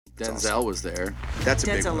Denzel was there. That's a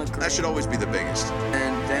big Denzel one. looked That great. should always be the biggest.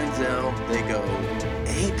 And Denzel, they go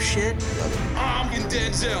ape shit. I'm in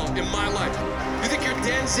Denzel in my life. You think you're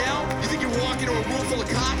Denzel? You think you're walking into a room full of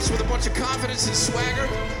cops with a bunch of confidence and swagger?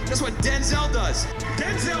 That's what Denzel does.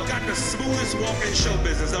 Denzel got the smoothest walk in show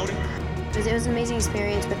business, don't he? It was an amazing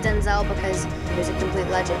experience with Denzel because he was a complete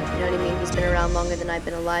legend. You know what I mean? He's been around longer than I've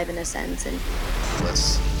been alive in a sense. And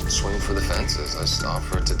Let's swing for the fences. Let's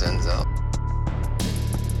offer it to Denzel.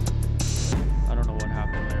 I don't know what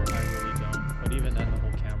happened there. I really don't. But even then, the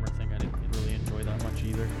whole camera thing, I didn't really enjoy that much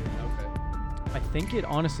either. Okay. I think it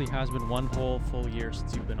honestly has been one whole full year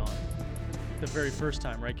since you've been on. The very first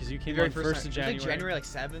time, right? Because you came on first of January. Was it January like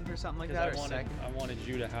 7th or something like that? Or I wanted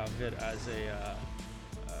you to have it as a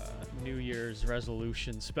New Year's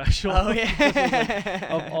resolution special. Oh yeah.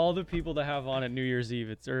 Of all the people to have on at New Year's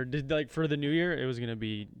Eve, for the New Year, it was gonna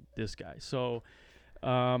be this guy. So,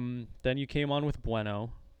 then you came on with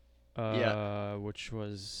Bueno, which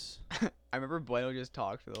was. I remember Bueno just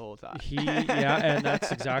talked for the whole time. And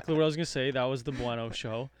that's exactly what I was gonna say. That was the Bueno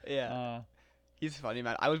show. Yeah. He's funny,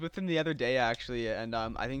 man. I was with him the other day, actually, and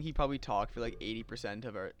I think he probably talked for like 80%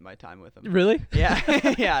 of my time with him. Really? Yeah.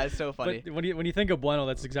 Yeah, it's so funny. But when you think of Bueno,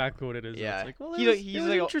 that's exactly what it is. Yeah. It's like, well, He's it was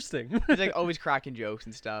like interesting. He's like always cracking jokes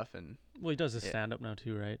and stuff, and well, he does his stand-up now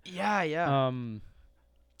too, right? Yeah.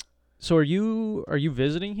 So are you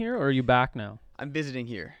visiting here or are you back now? I'm visiting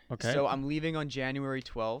here. Okay. So I'm leaving on January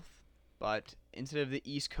 12th, but instead of the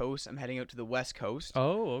East Coast, I'm heading out to the West Coast.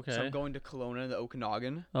 Oh, okay. So I'm going to Kelowna, the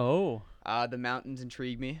Okanagan. Oh. The mountains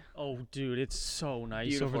intrigue me. Oh, dude, it's so nice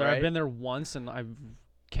Beautiful, over there. right? I've been there once, and I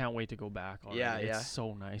can't wait to go back already. Yeah. It's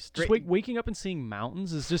so nice. Great. Just waking up and seeing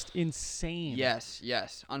mountains is just insane. Yes.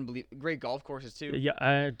 Unbelievable. Great golf courses, too.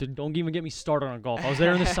 Yeah, don't even get me started on golf. I was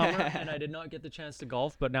there in the summer, and I did not get the chance to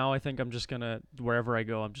golf, but now I think I'm just going to, wherever I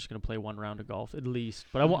go, I'm just going to play one round of golf, at least.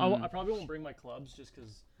 But I probably won't bring my clubs just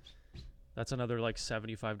because that's another, like,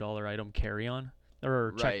 $75 item carry-on.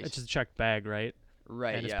 Or Right. It's just a checked bag, right?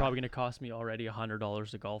 Right, and it's probably going to cost me already $100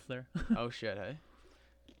 to golf there. Oh, shit, hey?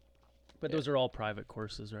 But those are all private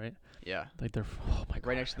courses, right? Yeah. Like they're, oh my God.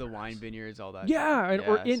 Right next to the wine vineyards, all that. Yeah,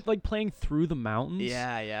 or Yes. in like playing through the mountains.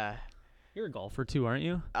 Yeah. You're a golfer too, aren't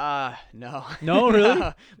you? No. No,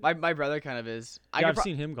 really? My brother kind of is. I've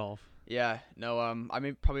seen him golf. Yeah, no, I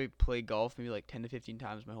may probably play golf maybe like 10 to 15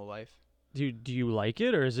 times my whole life. Do you like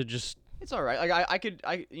it, or is it just? It's all right. Like I could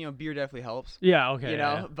beer definitely helps. Yeah, okay.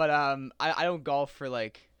 But I don't golf for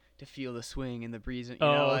like to feel the swing and the breeze.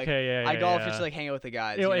 Okay, I golf just to like hang out with the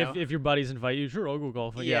guys. If your buddies invite you, sure, I'll go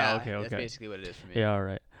golfing. Yeah, okay. That's basically what it is for me. Yeah, all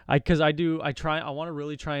right. I want to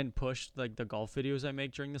really try and push like the golf videos I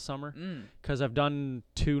make during the summer, because I've done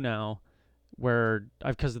 2 now, where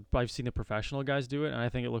I've seen the professional guys do it, and I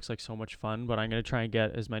think it looks like so much fun. But I'm gonna try and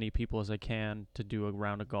get as many people as I can to do a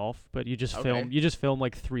round of golf. But you just film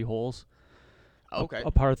like 3 holes. Okay.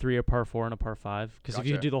 A par 3, a par 4, and a par 5. Because if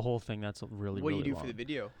you Gotcha. do the whole thing, that's really What do really you do long. for the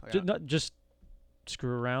video? Just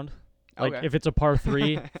screw around. Like Okay. if it's a par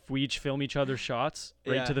 3, if we each film each other's shots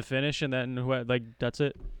right to the finish, and then that's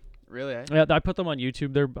it. Really? Eh? Yeah, I put them on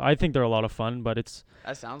YouTube. I think they're a lot of fun, but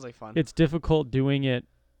That sounds like fun. it's difficult doing it,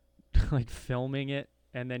 like filming it,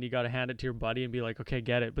 and then you got to hand it to your buddy and be like, okay,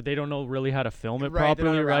 get it. But they don't know really how to film it Right, they're not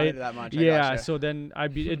properly, around right? it that much. I Yeah, gotcha. so then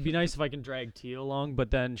it'd be nice if I can drag Tia along,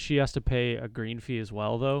 but then she has to pay a green fee as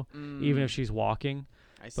well, though, even if she's walking.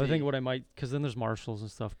 I see. But I think what I might, because then there's marshals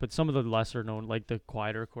and stuff, but some of the lesser known, like the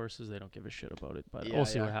quieter courses, they don't give a shit about it, but we'll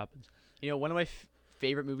see what happens. One of my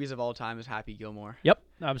favorite movies of all time is Happy Gilmore. Yep,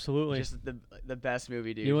 absolutely. Just the best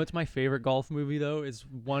movie, dude. You know what's my favorite golf movie, though? Is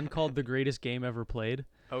one called The Greatest Game Ever Played.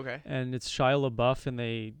 Okay. And it's Shia LaBeouf, and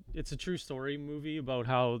it's a true story movie about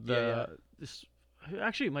how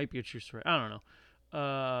actually it might be a true story. I don't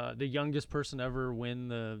know. The youngest person ever win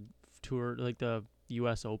the tour, like the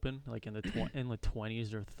U.S. Open, like in the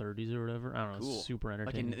 20s or 30s or whatever. I don't know. Cool. It's super Like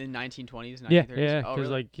entertaining. in 1920s, 1930s? Yeah. Oh, Because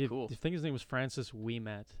really? I think his name was Francis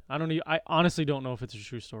Ouimet. I honestly don't know if it's a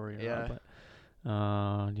true story or not. But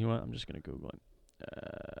you know what? I'm just gonna Google it.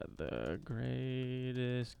 The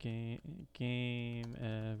greatest game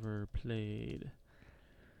ever played.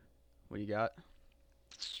 What do you got?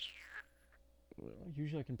 Well,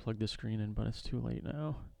 usually I can plug the screen in, but it's too late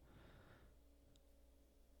now.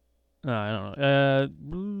 I don't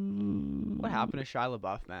know. What happened to Shia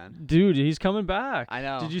LaBeouf, man? Dude, he's coming back. I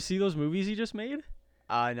know. Did you see those movies he just made?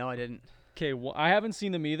 No, I didn't. Okay, well, I haven't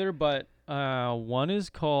seen them either, but one is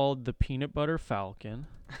called The Peanut Butter Falcon.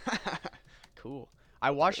 Cool. I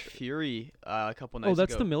watched Fury a couple nights ago. Oh,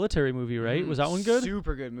 that's the military movie, right? Was that one good?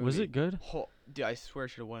 Super good movie. Was it good? Dude, I swear it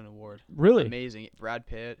should have won an award. Really? Amazing. Brad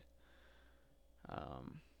Pitt.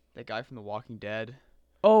 That guy from The Walking Dead.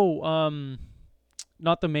 Oh,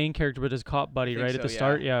 not the main character, but his cop buddy, think right at the so,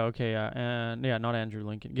 start. Yeah. Okay. Yeah. And yeah, not Andrew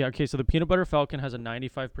Lincoln. Yeah. Okay. So the Peanut Butter Falcon has a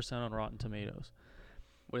 95% on Rotten Tomatoes.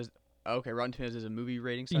 What is? Okay, Rotten Tomatoes is a movie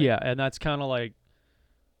rating site. Yeah, and that's kind of like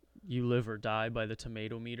you live or die by the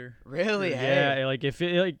tomato meter. Really? Yeah. Hey. Like if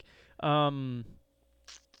it like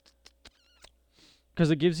because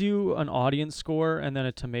it gives you an audience score and then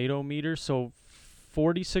a tomato meter. So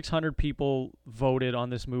 4,600 people voted on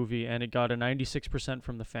this movie, and it got a 96%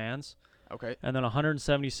 from the fans. Okay. And then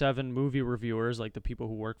 177 movie reviewers, like the people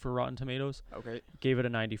who work for Rotten Tomatoes, Okay. gave it a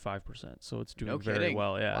 95%. So it's doing No very kidding.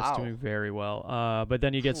 well. Yeah, Wow. it's doing very well. But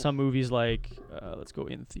then you get some movies like, let's go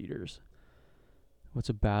in theaters. What's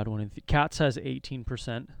a bad one? Cats has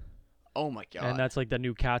 18%. Oh my god. And that's like the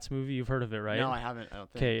new Cats movie. You've heard of it, right? No, I haven't. I don't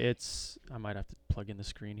think. Okay, I might have to plug in the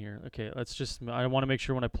screen here. Okay, I want to make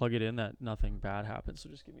sure when I plug it in that nothing bad happens. So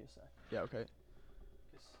just give me a sec. Yeah. Okay.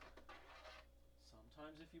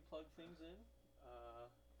 Sometimes if you plug things in,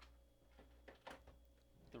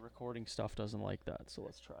 the recording stuff doesn't like that. So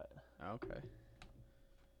let's try it. Okay.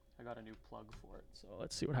 I got a new plug for it. So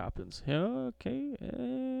let's see what happens. Yeah, okay,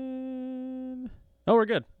 and oh, we're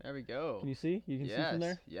good. There we go. Can you see? You can see Yes. from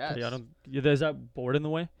there? Yes. Okay, is that board in the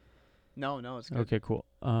way? No, it's good. Okay, cool.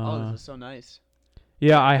 Oh, this is so nice.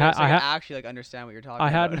 Yeah, I Looks like had actually like understand what you're talking I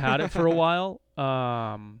about. hadn't had it for a while,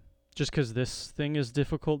 just because this thing is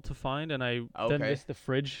difficult to find, and then Okay. the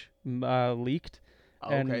fridge leaked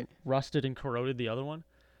Okay. and rusted and corroded the other one.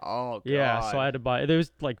 Oh god. Yeah, so I had to buy. There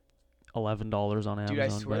was like $11 on Amazon. Dude, I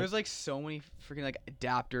swear but- there's like so many freaking like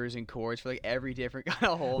adapters and cords for like every different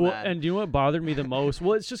kind of hole. Well, man. and do you know what bothered me the most?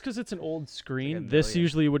 Well, it's just because it's an old screen. This million.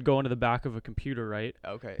 usually would go into the back of a computer, right?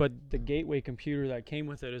 Okay. But the gateway computer that came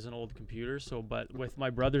with it is an old computer. So, but with my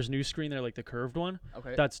brother's new screen, they're like the curved one.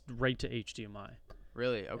 Okay. That's right to HDMI.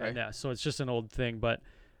 Really? Okay. And yeah, so it's just an old thing. But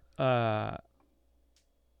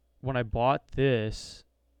when I bought this,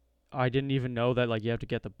 I didn't even know that like you have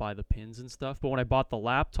to buy the pins and stuff. But when I bought the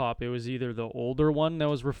laptop, it was either the older one that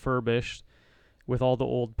was refurbished with all the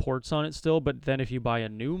old ports on it still. But then if you buy a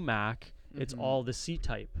new Mac, it's all the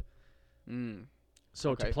C-type.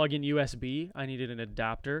 So to Okay. plug in USB, I needed an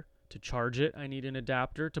adapter. To charge it, I need an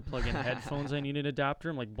adapter. To plug in headphones, I need an adapter.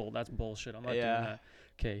 I'm like, that's bullshit. I'm not doing Yeah. that.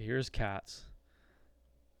 Okay, here's Cats.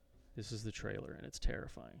 This is the trailer, and it's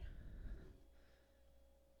terrifying.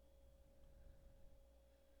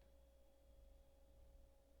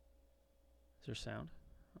 Is there sound?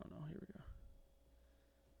 Oh no, here we go.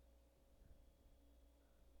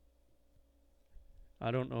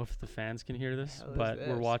 I don't know if the fans can hear this, hell is but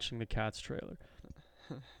we're this? watching the Cats trailer.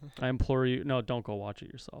 I implore you, no, don't go watch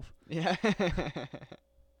it yourself. Yeah.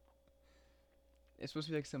 It's supposed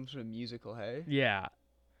to be like some sort of musical, hey? Yeah.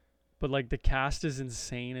 But like the cast is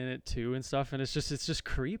insane in it too and stuff, and it's just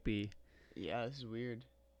creepy. Yeah, this is weird.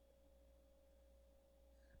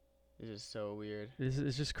 This is so weird.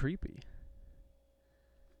 It's just creepy.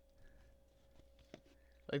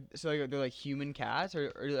 Like, so like, they're like human cats,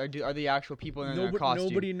 or are they actual people in their costume?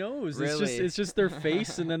 Nobody knows. Really? It's just their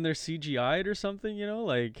face and then they're CGI'd or something, you know,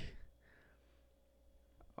 like.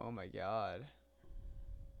 Oh my god.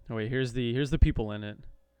 Oh wait, here's the people in it.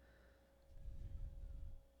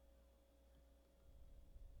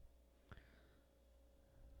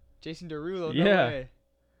 Jason Derulo, no Yeah. way.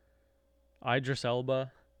 Idris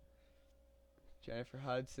Elba. Jennifer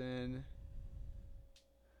Hudson.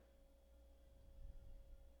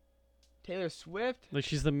 Taylor Swift? Like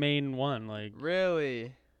she's the main one, like.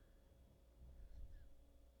 Really?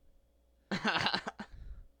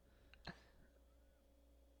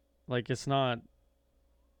 Like it's not.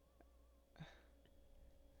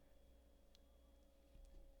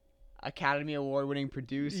 Academy Award winning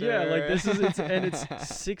producer. Yeah, like this is it's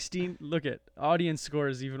 16. Look at audience score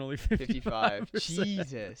is even only 55. 55%.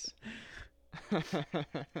 Jesus.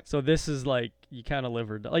 So this is like you kind of live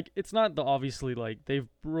or die. Like it's not the obviously like they've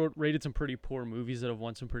rated some pretty poor movies that have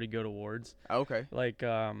won some pretty good awards. Okay. Like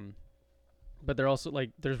but they're also like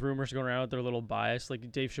there's rumors going around that they're a little biased.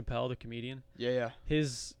 Like Dave Chappelle, the comedian, Yeah.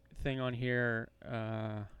 his thing on here.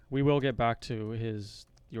 We will get back to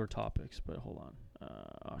your topics, but hold on.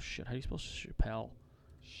 Oh shit, how do you spell Chappelle?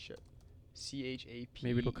 Shit. CHAPELLE.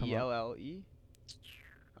 Maybe it'll come up. Oh,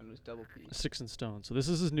 it was double P. Six and Stone. So this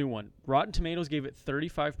is his new one. Rotten Tomatoes gave it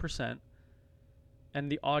 35%,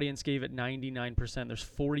 and the audience gave it 99%. There's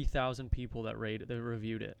 40,000 people that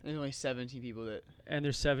reviewed it, There's only 17 people that. and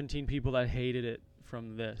there's 17 people that hated it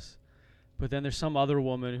from this. But then there's some other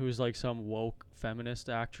woman who's like some woke feminist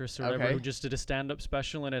actress or whatever Okay. who just did a stand-up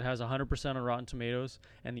special, and it has 100% on Rotten Tomatoes,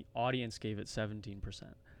 and the audience gave it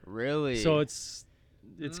 17%. Really? So it's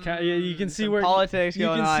it's kind. You can see some where politics you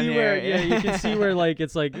going can on see here. where you can see where like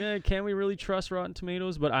it's like can we really trust Rotten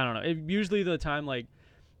Tomatoes? But I don't know. Usually the time like.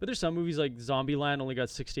 But there's some movies like Zombieland only got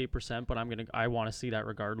 68%, but I want to see that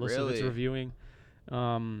regardless if it's Really? reviewing.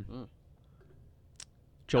 That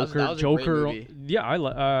Joker, was a great movie.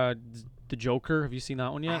 yeah, the Joker. Have you seen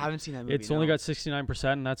that one yet? I haven't seen that movie. It's only got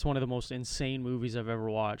 69%, and that's one of the most insane movies I've ever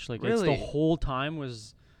watched. Like, it's the Really? whole time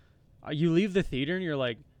was, you leave the theater and you're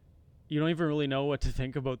like, you don't even really know what to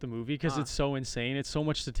think about the movie because it's so insane. It's so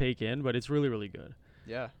much to take in, but it's really, really good.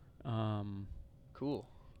 Yeah. Cool.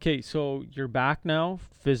 Okay, so you're back now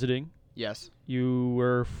visiting. Yes. You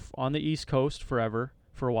were on the East Coast for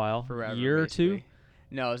a while. Forever. Year or two? basically.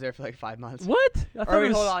 No, I was there for like 5 months. What? I Or wait, it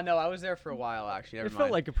was, hold on. No, I was there for a while actually. Never It mind.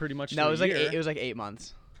 felt like a pretty much No, it was like year. it was like 8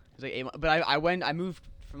 months. It was like 8 months. But I moved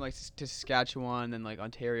from like to Saskatchewan and like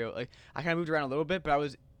Ontario. Like I kind of moved around a little bit, but I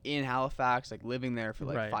was in Halifax, like living there for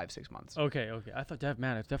like Right. 5-6 months. Okay. I thought,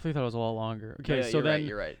 man, I definitely thought it was a lot longer. Okay, Yeah, so you're then right,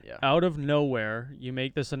 you're right. Yeah. out of nowhere, you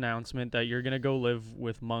make this announcement that you're gonna go live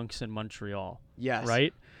with monks in Montreal, Yes.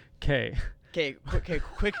 right? Okay. Okay,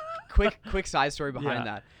 quick side story behind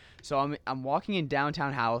Yeah. that. So I'm walking in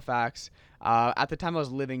downtown Halifax. At the time I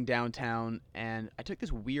was living downtown, and I took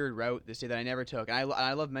this weird route this day that I never took. And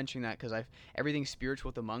I love mentioning that because everything's spiritual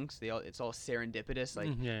with the monks. It's all serendipitous, like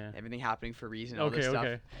yeah. everything happening for a reason. All this stuff.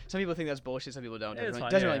 Okay. Some people think that's bullshit. Some people don't. Yeah, it's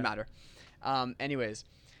fine, Doesn't yeah, really yeah. matter. Anyways,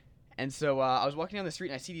 and so I was walking down the street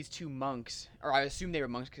and I see these two monks, or I assume they were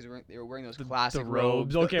monks because they were wearing those classic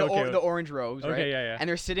robes. robes. Okay. The orange robes, right? Okay, yeah. And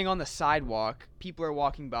they're sitting on the sidewalk. People are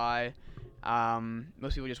walking by.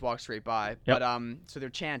 Most people just walk straight by. Yep. But so they're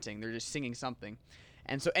chanting. They're just singing something.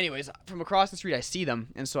 And so, anyways, from across the street, I see them,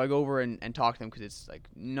 and so I go over and talk to them because it's like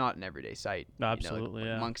not an everyday sight. Absolutely, like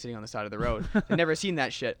yeah. monks sitting on the side of the road. I've never seen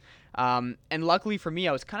that shit. And luckily for me,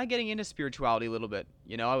 I was kind of getting into spirituality a little bit.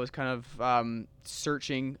 I was kind of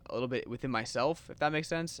searching a little bit within myself, if that makes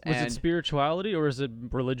sense. Was and it spirituality or is it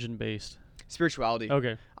religion based? spirituality.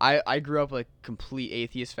 Okay. I grew up like complete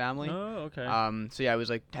atheist family. Oh, okay. So yeah, it was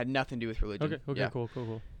like had nothing to do with religion. Okay. Yeah.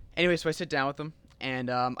 Cool. Anyway, so I sit down with them, and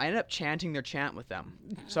I ended up chanting their chant with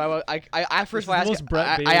them. So I first of all This is the most Brett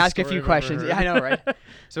I Bailey ask a story few I've questions. ever Yeah, I heard. know, right?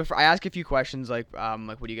 So I ask a few questions like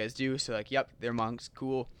what do you guys do? So like, yep, they're monks,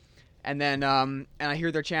 cool. And then and I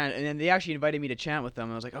hear their chant, and then they actually invited me to chant with them.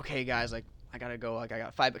 And I was like, okay, guys, like I gotta go. Like I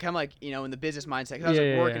got 5, but kind of like in the business mindset. 'Cause I was Yeah,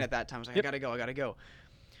 like working yeah. at that time. I was like, Yep. I gotta go.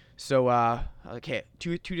 So I was like, okay,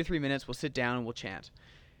 2 to 3 minutes, we'll sit down and we'll chant.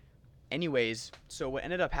 Anyways, so what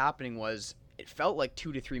ended up happening was it felt like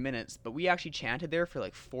 2 to 3 minutes, but we actually chanted there for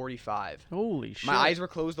like 45. Holy shit. My eyes were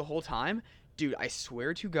closed the whole time. Dude, I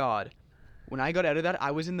swear to God, when I got out of that,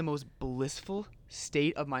 I was in the most blissful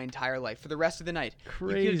state of my entire life for the rest of the night. You could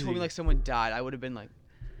have told Crazy. me like someone died, I would have been like,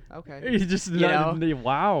 okay. You just You know?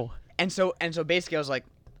 wow. And so basically I was like,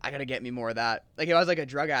 I gotta get me more of that. Like if I was like a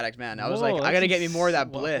drug addict, man, I was Whoa, like, I that's gotta get me more of that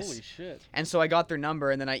wow, bliss. Holy shit. And so I got their number,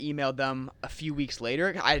 and then I emailed them a few weeks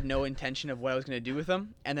later. I had no intention of what I was gonna do with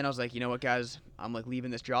them, and then I was like, you know what, guys, I'm like leaving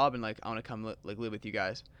this job, and like I want to come live with you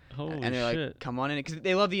guys. Holy and they're shit. like, come on in, because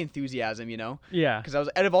they love the enthusiasm, Yeah. Because I was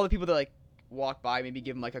out of all the people that like walk by, maybe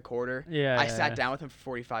give them like a quarter. Yeah. I sat down with them for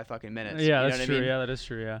 45 fucking minutes. Yeah, you know that's what true. I mean? Yeah, that is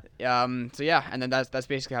true. Yeah. So yeah, and then that's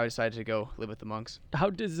basically how I decided to go live with the monks.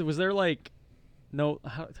 Was there like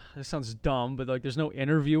this sounds dumb, but like there's no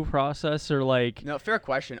interview process or like No, fair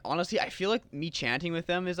question. Honestly, I feel like me chanting with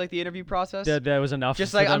them is like the interview process. that was enough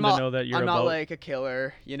Just for like them I'm to know that you're I'm about not like a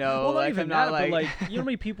killer, well, not like even I'm not that, like, but like you know how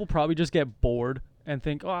many people probably just get bored and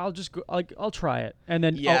think, oh, I'll just go, like I'll try it, and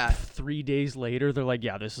then Yeah. 3 days later they're like,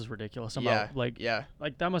 yeah, this is ridiculous. I'm out. Like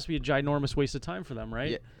that must be a ginormous waste of time for them,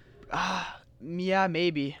 right? Yeah,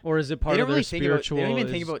 maybe. Or is it They part don't of their really think about. spiritual? They don't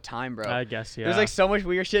even think about time, bro. I guess yeah. There's like so much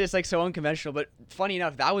weird shit. It's like so unconventional. But funny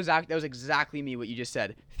enough, that was exactly me. What you just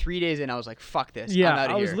said. 3 days in, I was like, "Fuck this." yeah, I'm out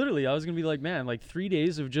of I was here. I was gonna be like, man, like 3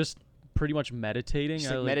 days of just pretty much meditating.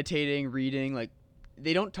 Just like meditating, reading. Like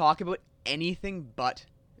they don't talk about anything but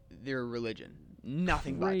their religion.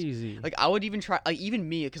 Nothing crazy. but. Like I would even try. Like even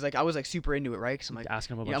me, because like I was like super into it, right? Because I'm like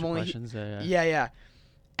asking them a yeah, bunch I'm of only- questions. Yeah.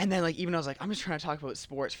 And then like even I was like, I'm just trying to talk about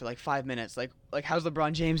sports for like 5 minutes. Like how's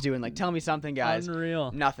LeBron James doing? Like tell me something, guys.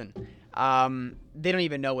 Unreal. Nothing. They don't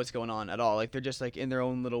even know what's going on at all. Like they're just like in their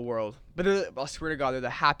own little world. But I swear to God, they're the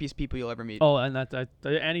happiest people you'll ever meet. Oh, and that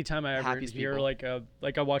anytime I ever Happiest hear people.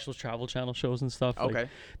 like I watch those Travel Channel shows and stuff. Like, Okay.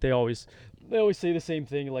 They always say the same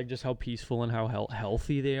thing, like just how peaceful and how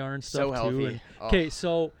healthy they are and stuff So healthy. too. Oh. Okay,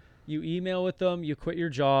 so you email with them, you quit your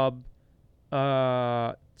job.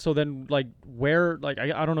 So then, like, where, like,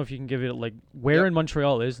 I don't know if you can give it, like, where Yep. in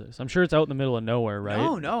Montreal is this? I'm sure it's out in the middle of nowhere,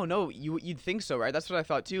 right? No. You'd think so, right? That's what I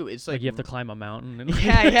thought too. It's Like, like you have to climb a mountain. And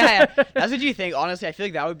yeah. That's what you think. Honestly, I feel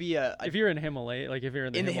like that would be a if you're in Himalaya, like, if you're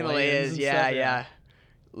in the Himalayas, and yeah, stuff, yeah.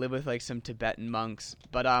 Live with like some Tibetan monks,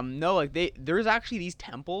 but no, like there's actually these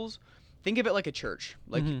temples. Think of it like a church,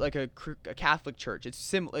 like Mhm. like a Catholic church.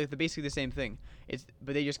 It's like basically the same thing.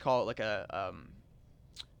 But they just call it like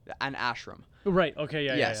an ashram. Right. Okay.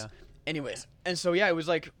 Yeah. Yes. Yeah. Anyways, and so yeah, it was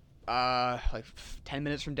like 10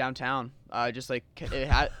 minutes from downtown. Just like it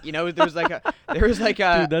had, there was like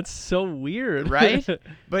a Dude, that's so weird, right?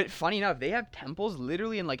 But funny enough, they have temples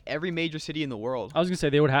literally in like every major city in the world. I was gonna say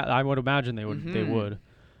they would have. I would imagine they would. They Mhm. would.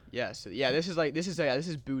 Yeah, so yeah, this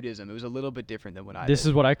is Buddhism. It was a little bit different than what I This did.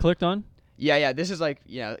 is what I clicked on. Yeah, this is like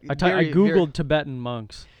I very- googled very- Tibetan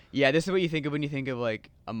monks. Yeah, this is what you think of when you think of like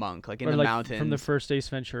a monk, like in Or the like mountains. from the first Ace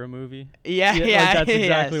Ventura movie. Yeah, like, that's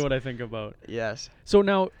exactly yes. what I think about. Yes. So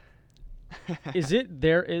now, is it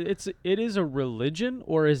there? It is a religion,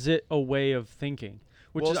 or is it a way of thinking?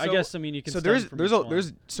 Which Well, is, I so- guess, I mean, you can. So stem from each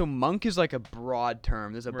one. so monk is like a broad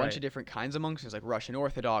term. There's a bunch Right. of different kinds of monks. There's like Russian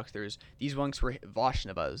Orthodox. There's these monks were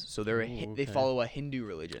Vaishnavas, so they're Ooh, they okay. follow a Hindu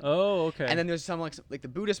religion. Oh, okay. And then there's some like the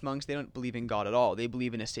Buddhist monks. They don't believe in God at all. They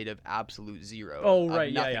believe in a state of absolute zero. oh, of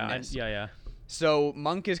right. Yeah. nothingness. Yeah. So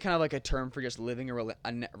monk is kind of like a term for just living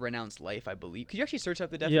a renounced life, I believe. Could you actually search up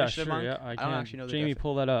the Yeah, definition sure. of monk? Yeah, I can. don't actually know the Jamie,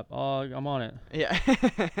 pull that up. Oh, I'm on it. Yeah.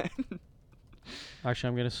 Actually,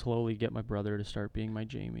 I'm gonna slowly get my brother to start being my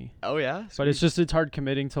Jamie. Oh yeah. But it's hard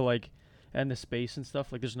committing to like, and the space and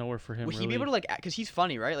stuff. Like, there's nowhere for him. Would he really. be able to like, because he's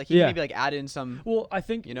funny, right? Like he Yeah. can maybe like add in some. Well, I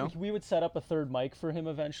think You know? we would set up a third mic for him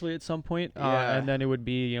eventually at some point, Yeah. and then it would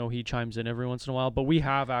be he chimes in every once in a while. But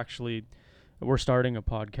we're starting a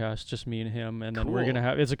podcast, just me and him, and then we're Cool. gonna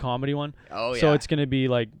have it's a comedy one. Oh yeah. So it's gonna be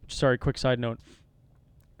like, sorry, quick side note.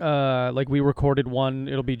 Like we recorded one,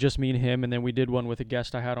 it'll be just me and him, and then we did one with a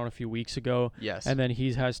guest I had on a few weeks ago. Yes. And then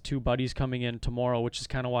he has two buddies coming in tomorrow, which is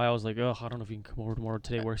kind of why I was like, oh, I don't know if you can come over tomorrow.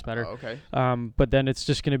 Today works better. Oh, okay. But then it's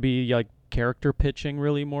just gonna be like character pitching,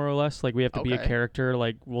 really, more or less. Like we have to be a Okay. character.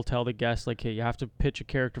 Like we'll tell the guest, like, hey, you have to pitch a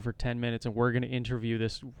character for 10 minutes, and we're gonna interview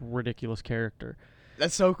this ridiculous character.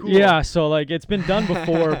 That's so cool. Yeah. So like it's been done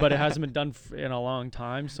before, but it hasn't been done in a long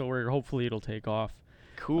time. So hopefully it'll take off.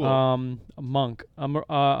 Cool. A monk,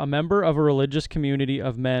 a member of a religious community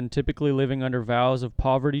of men, typically living under vows of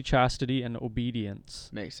poverty, chastity, and obedience.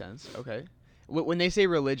 Makes sense. Okay. When they say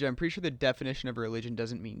religion, I'm pretty sure the definition of religion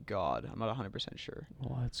doesn't mean God. I'm not 100% sure.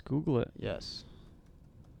 Well, let's Google it. Yes.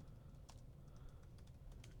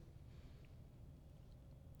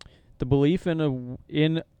 The belief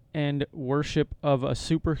in and worship of a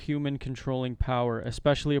superhuman controlling power,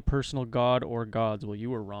 especially a personal god or gods. Well, you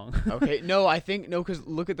were wrong. Okay. No, because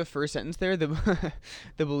look at the first sentence there. The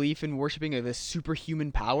the belief in worshiping of a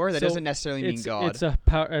superhuman power that So doesn't necessarily mean God.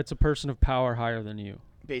 It's a person of power higher than you.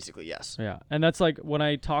 Basically, yes. Yeah, and that's like when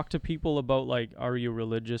I talk to people about like, are you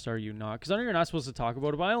religious? Are you not? Because I know you're not supposed to talk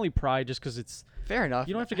about it, but I only pry just because it's. Fair enough.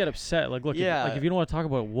 You don't have to get upset. Like, look, Yeah. if you don't want to talk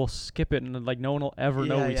about it, we'll skip it, and like no one will ever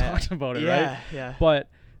know we talked about it, yeah, right? Yeah. But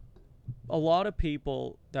a lot of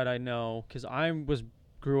people that I know, because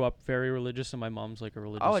grew up very religious, and my mom's like a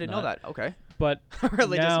religious. Oh, I didn't know nut. that. Okay. But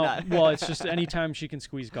Religious now, nut. well, it's just anytime she can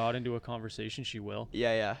squeeze God into a conversation, she will.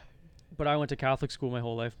 Yeah. But I went to Catholic school my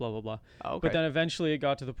whole life, blah blah blah. Oh, okay. But then eventually it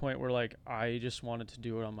got to the point where like I just wanted to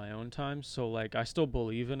do it on my own time. So like I still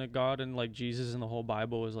believe in a God and like Jesus and the whole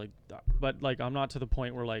Bible is like, but like I'm not to the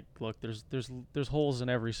point where like, look, there's holes in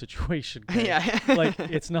every situation. Okay? Yeah. Like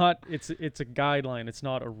it's a guideline. It's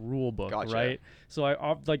not a rule book, Gotcha. right? So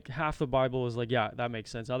I like half the Bible is like, yeah, that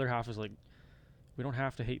makes sense. Other half is like, we don't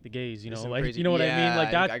have to hate the gays, There's know, some like crazy- you know what I mean? yeah, Like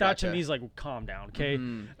I that to gotcha. me is like, calm down, okay?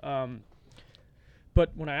 Mhm.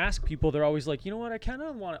 But when I ask people, they're always like, you know what?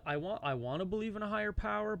 I want to believe in a higher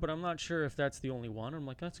power, but I'm not sure if that's the only one. I'm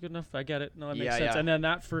like, that's good enough. I get it. No, that makes Yeah, sense. yeah. And then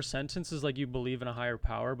that first sentence is like, you believe in a higher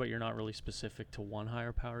power, but you're not really specific to one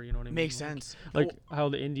higher power. You know what I mean? Makes sense. Like how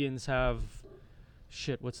the Indians have,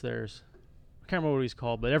 what's theirs? I can't remember what he's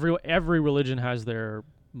called, but every religion has their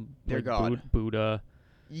like, god. Buddha.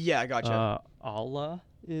 Yeah, I gotcha. Allah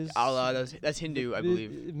is Allah, that's Hindu, I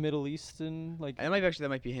believe. Middle Eastern, like That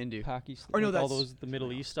might be Hindu. Pakistan. Or no, like all that's- those the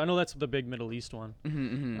Middle East. I know that's the big Middle East one.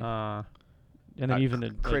 Mm-hmm. And then even the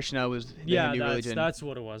like, Krishna was the yeah, Hindu religion. that's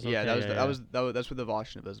what it was. Yeah, Okay, that's what the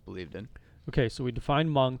Vaishnavas believed in. Okay, so we define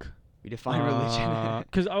monk. We define religion.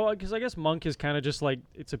 Because I guess monk is kind of just like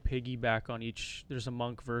it's a piggyback on each. There's a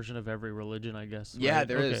monk version of every religion, I guess. Yeah, right?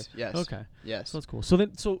 there Okay. is. Yes. Okay. Yes. So that's cool.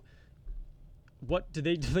 So what do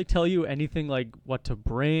they tell you anything like what to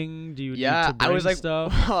bring? Do you need Yeah, to bring I was like,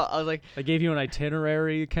 stuff? I was like, They gave you an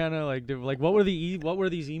itinerary, kind of like what were what were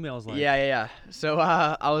these emails like? yeah. So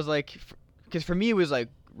I was like, because for me it was like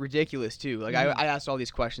ridiculous too. Like I asked all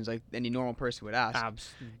these questions like any normal person would ask.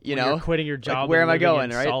 You know, you're quitting your like, job. where and am I living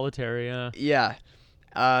going, in right? Solitary, yeah.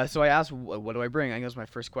 Yeah. So I asked, what do I bring? I think that was my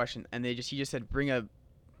first question, and he just said, bring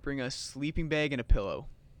a sleeping bag and a pillow.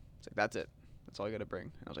 It's like, that's it. That's all I gotta bring.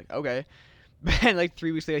 And I was like, okay. And like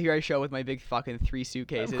 3 weeks later, here I show with my big fucking 3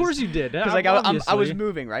 suitcases. Of course you did. Because like I was obviously.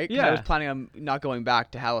 moving, right? 'Cause Yeah. I was planning on not going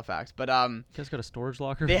back to Halifax, but You guys got a storage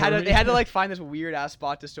locker. they for had me? to like find this weird ass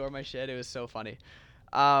spot to store my shit. It was so funny.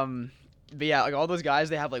 But yeah, like all those guys,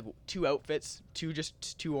 they have like 2 outfits,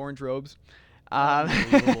 just 2 orange robes.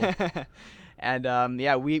 Unbelievable. And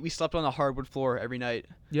yeah, we slept on the hardwood floor every night.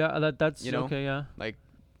 Yeah, that's You know? okay. Yeah. Like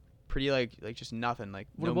pretty like just nothing, like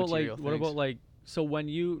What no about material like what things. about like so when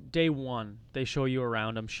you day 1 they show you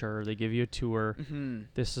around, I'm sure they give you a tour. Mhm.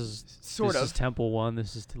 This is Sort this of. is Temple 1.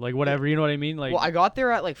 This is like whatever. You know what I mean? Like Well, I got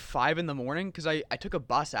there at like 5 in the morning because I took a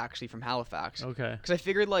bus actually from Halifax. okay. Because I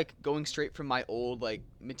figured like going straight from my old like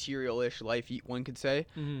material-ish life, one could say,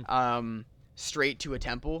 Mhm. straight to a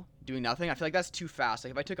temple doing nothing. I feel like that's too fast.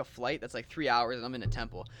 Like if I took a flight, that's like 3 hours and I'm in a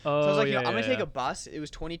temple. Oh So I was like, yeah, I'm gonna yeah, take yeah. a bus. It was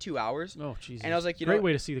 22 hours. Oh Jesus. and I was like, great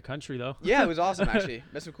way to see the country though. Yeah, it was awesome actually.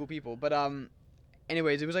 Met some cool people. But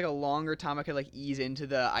anyways, it was like a longer time I could like ease into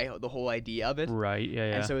the whole idea of it. Right. Yeah.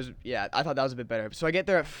 Yeah. And so it was, I thought that was a bit better. So I get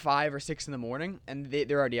there at 5 or 6 in the morning, and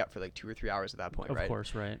they're already up for like 2 or 3 hours at that point, of right?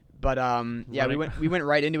 course. Right. But yeah, we went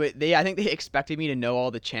right into it. I think they expected me to know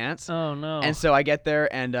all the chants. Oh no. And so I get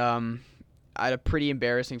there, and I had a pretty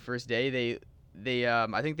embarrassing first day.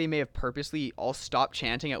 I think they may have purposely all stopped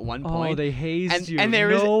chanting at one point. Oh, they hazed and, you. And there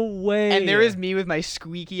no is, way. And there is me with my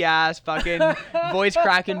squeaky ass fucking voice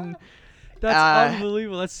cracking. That's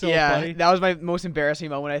unbelievable. That's so funny. That was my most embarrassing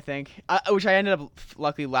moment, I think. Which I ended up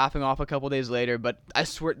luckily laughing off a couple days later. But I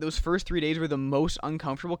swear, those first 3 days were the most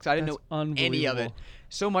uncomfortable because I didn't know any of it.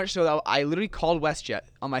 So much so that I literally called WestJet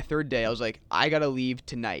on my 3rd day. I was like, I gotta leave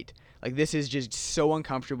tonight. Like this is just so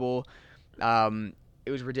uncomfortable. It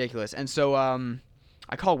was ridiculous. And so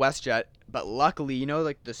I called WestJet. But luckily, you know,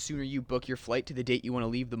 like the sooner you book your flight to the date you want to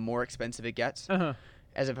leave, the more expensive it gets. Uh-huh.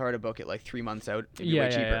 As if I were to book it like 3 months out, it'd be Yeah. way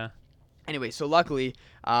cheaper. Yeah. Anyway, so luckily,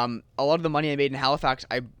 a lot of the money I made in Halifax,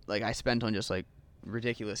 I spent on just like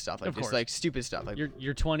ridiculous stuff, like Of just course. like stupid stuff. Like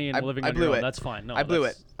You're 20 and living I on blew your own. it. That's fine. No, I blew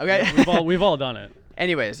that's- it. Okay. Yeah, we've all done it.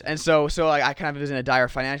 Anyways, and so like, I kind of was in a dire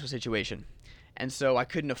financial situation, and so I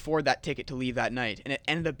couldn't afford that ticket to leave that night, and it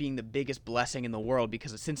ended up being the biggest blessing in the world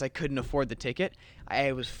because since I couldn't afford the ticket,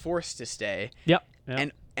 I was forced to stay. Yep.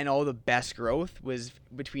 And all the best growth was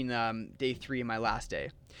between day 3 and my last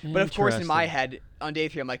day. But of course, in my head, on day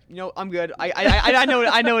 3, I'm like, I'm good. I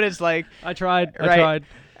know what it's like. I tried. Right. I tried.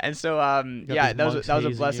 And so Got that these was a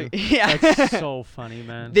monks blessing. hazing Yeah, That's so funny,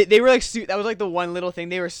 man. they were like that was like the one little thing.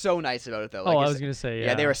 They were so nice about it though. Like I it's- was gonna say,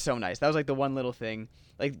 Yeah, they were so nice. That was like the one little thing.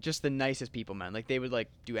 Like just the nicest people, man. Like they would like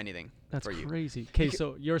do anything That's for you. crazy. Okay,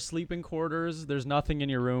 so your sleeping quarters, there's nothing in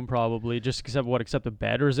your room probably, just except a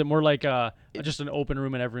bed, or is it more like just an open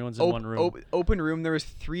room and everyone's in one room? Open room. There was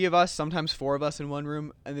 3 of us, sometimes 4 of us in one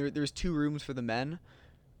room, and there's 2 rooms for the men,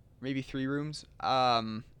 maybe 3 rooms.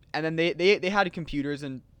 And then they had computers,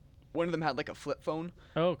 and one of them had like a flip phone,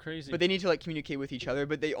 Oh, crazy. but they need to like communicate with each other.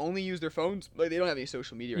 But they only use their phones. Like they don't have any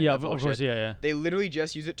social media. Or yeah, any of that course, bullshit. yeah. They literally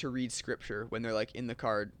just use it to read scripture when they're like in the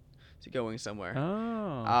car to going somewhere.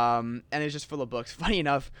 Oh. And it's just full of books. Funny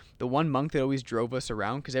enough, the one monk that always drove us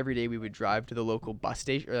around, because every day we would drive to the local bus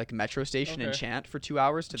station or like metro station and Okay. chant for 2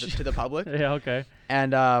 hours to the public. Yeah, okay.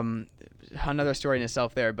 And another story in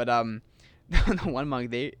itself there. But the one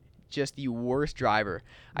monk, just the worst driver.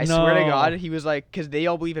 I swear to No. God, he was like, because they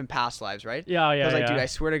all believe in past lives, right? Yeah, I was like, dude, I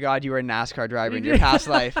swear to God, you were a NASCAR driver in your past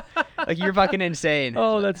life. Like you're fucking insane.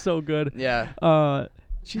 Oh, that's so good. Yeah.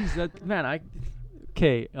 Jeez, that man,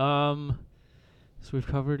 okay. So we've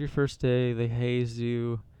covered your first day. They hazed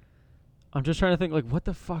you. I'm just trying to think, like, what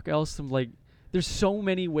the fuck else? There's so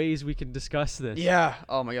many ways we can discuss this. Yeah.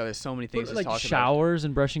 Oh my God, there's so many things to like talk about. showers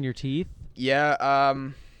and brushing your teeth. Yeah.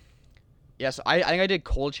 Yeah. So I think I did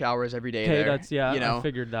cold showers every day. Okay, there, that's You know. I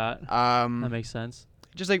figured that. That makes sense.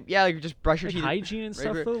 Just like just brush your Like teeth. hygiene and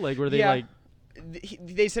stuff regular- though. Like were they Yeah. like?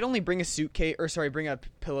 They said only bring a suitcase, or sorry, bring a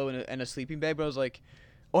pillow and a sleeping bag. But I was like,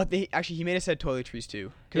 Oh, he made us said toiletries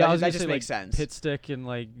too. Yeah, I was that gonna just say, makes like, sense. Pit stick and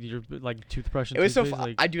like your like toothbrush and It was so toothpaste,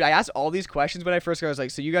 fun. like, I asked all these questions when I first got. I was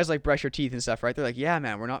like, so you guys like brush your teeth and stuff, right? They're like, yeah,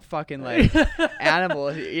 man, we're not fucking like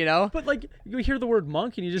animals, you know? But like you hear the word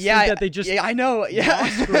monk and you just Yeah, think that they just I know. Yeah.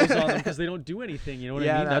 moss grows on them because they don't do anything. You know what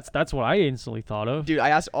Yeah, I mean? That's what I instantly thought of. Dude, I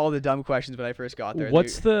asked all the dumb questions when I first got there.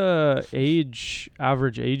 What's dude. the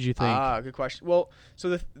average age you think? Good question. Well,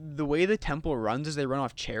 so the way the temple runs is they run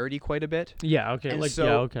off charity quite a bit. Yeah. Okay. and Like so-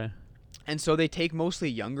 yeah. Okay. And so they take mostly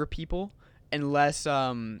younger people, unless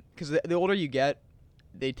because the older you get,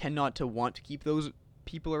 they tend not to want to keep those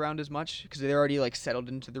people around as much because they're already like settled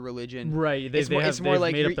into the religion. Right. It's more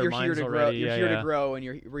like made you're, up their you're here minds to grow. already. You're Yeah, here yeah. to grow, and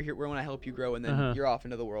we're here. We want to help you grow, and then Uh-huh. you're off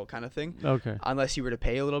into the world, kind of thing. Okay. Unless you were to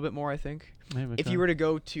pay a little bit more, I think. Maybe If you were to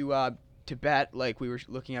go to Tibet, like we were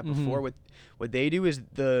looking at before, what they do is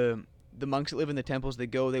the monks that live in the temples, they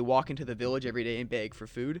walk into the village every day and beg for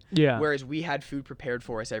food. Yeah. Whereas we had food prepared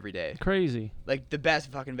for us every day. Crazy. Like the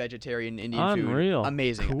best fucking vegetarian Indian food. Unreal.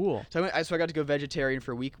 Amazing. Cool. So I got to go vegetarian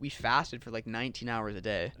for a week. We fasted for like 19 hours a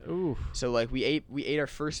day. Ooh. So like we ate our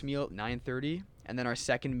first meal at 9:30 and then our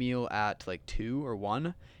second meal at like 2 or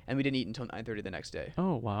 1 and we didn't eat until 9:30 the next day.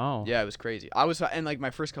 Oh wow. Yeah, it was crazy. And like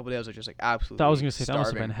my first couple days I was just like absolutely I was gonna say that must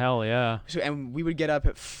have starving. been hell. Yeah. So and we would get up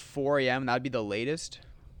at 4 a.m. and that'd be the latest.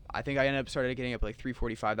 I think I started getting up at like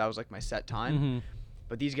 3:45. That was like my set time. Mm-hmm.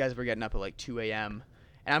 But these guys were getting up at like 2 a.m.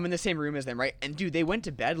 And I'm in the same room as them, right? And dude, they went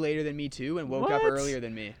to bed later than me too and woke up What? earlier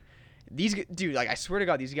than me. Dude, like I swear to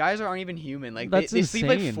God, these guys aren't even human. Like That's they sleep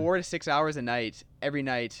like insane. 4 to 6 hours a night every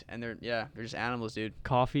night, and they're just animals, dude.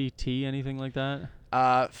 Coffee, tea, anything like that?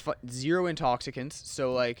 Zero intoxicants,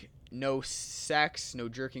 so like no sex, no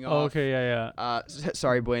jerking off. Oh, okay. Yeah. Yeah.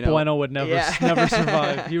 Sorry, Bueno. Bueno would never Yeah. never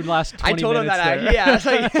survive. He would last 20 I told him minutes that. there. Yeah.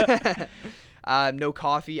 It's like, no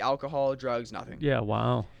coffee, alcohol, drugs, nothing. Yeah.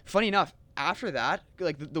 Wow. Funny enough, after that,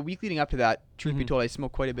 like the week leading up to that, truth be told, I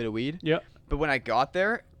smoked quite a bit of weed. Yep. But when I got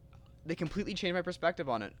there, they completely changed my perspective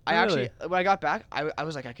on it. I Really? actually, when I got back, I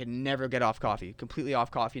was like, I could never get off coffee. Completely off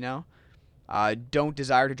coffee now. Don't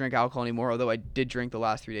desire to drink alcohol anymore, although I did drink the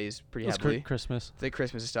last 3 days pretty It's heavily. Christmas. It's like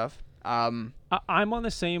Christmas and stuff. I'm on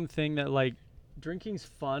the same thing that like drinking's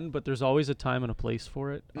fun, but there's always a time and a place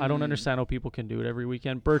for it. I don't understand how people can do it every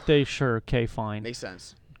weekend. Birthday, sure, okay, fine. Makes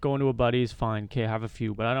sense. Going to a buddy's, fine, okay, have a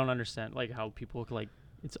few. But I don't understand like how people like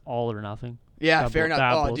it's all or nothing. Yeah, That fair blo- enough.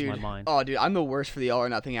 that Oh, blows dude. my mind. Oh, dude, I'm the worst for the all or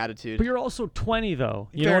nothing attitude. But you're also 20 though.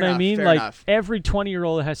 You Fair know what I enough, mean? fair Like enough. every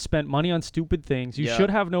 20-year-old has spent money on stupid things. You Yeah.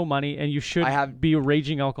 should have no money, and you should I have- be a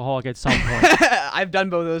raging alcoholic at some point. I've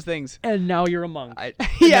done both those things. And now you're a monk.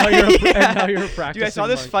 Yeah, now you're a, yeah. and now you're a practicing Dude, I saw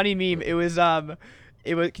this monk. funny meme. It was Can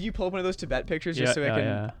you pull up one of those Tibet pictures just Yeah, so I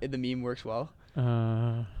yeah, can? The meme works well.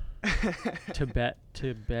 Tibet,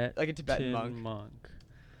 Like a Tibetan monk.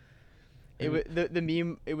 It was the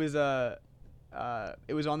meme. It was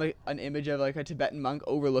it was on an image of like a Tibetan monk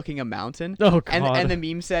overlooking a mountain. Oh, God. And the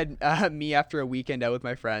meme said, "Me after a weekend out with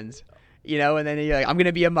my friends," you know. And then you're like, "I'm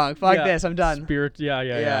gonna be a monk. Fuck Yeah, this. I'm done." Spirit, yeah.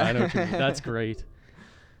 Yeah. I know what you mean. That's great.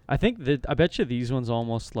 I think that I bet you these ones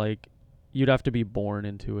almost like you'd have to be born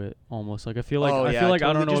into it almost. Like I feel like Oh, I yeah, feel like I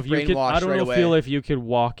totally don't know just if you could I brainwashed don't right know feel away. if you could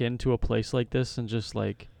walk into a place like this and just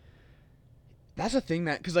like That's the thing,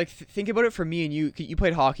 man. Because like, think about it for me and you. You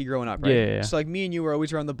played hockey growing up, right? Yeah. So like, me and you were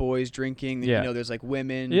always around the boys drinking. Yeah. You know, there's like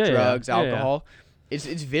women, Yeah, yeah, drugs, yeah, yeah. alcohol. It's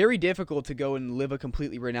very difficult to go and live a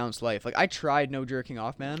completely renounced life. Like I tried no jerking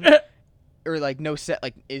off, man, or like no set.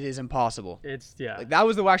 Like it is impossible. it's yeah. Like that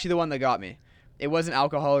was actually the one that got me. It wasn't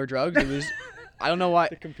alcohol or drugs. It was, I don't know why.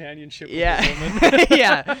 the companionship Yeah, with a woman.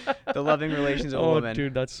 yeah. The loving relations of a Oh, woman.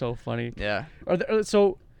 dude, that's so funny. Yeah.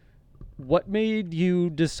 So, what made you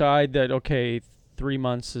decide that okay, 3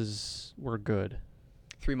 months we're good?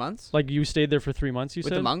 3 months. Like you stayed there for 3 months, you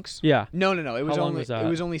With said? the monks? Yeah. No. It was long only was that? it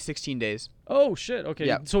was only 16 days. Oh shit. Okay.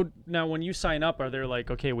 Yeah. So now when you sign up, are there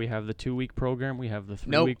like okay, we have the 2-week program, we have the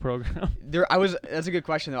 3-week Nope. program? That's a good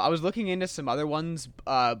question though. I was looking into some other ones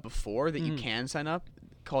before that you can sign up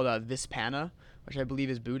called Vispana, which I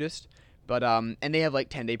believe is Buddhist. But and they have like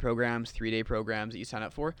 10-day programs, 3-day programs that you sign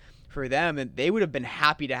up for. For them, and they would have been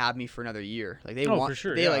happy to have me for another year. Like they Oh, want, for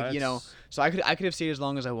sure, they yeah, like you know. it's- So I could have stayed as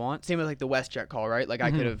long as I want. Same with like the WestJet call, right? Like I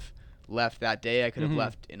could have left that day. I could have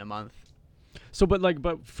left in a month. So, but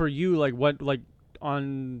for you, like what, like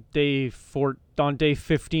on day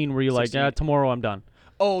 15, were you like, 16. yeah, tomorrow I'm done?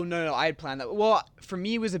 Oh, no, I had planned that. Well, for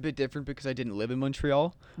me, it was a bit different because I didn't live in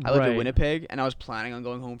Montreal. I lived in Right. Winnipeg, and I was planning on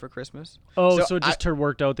going home for Christmas. Oh, so it just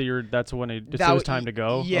worked out that that's when it was time to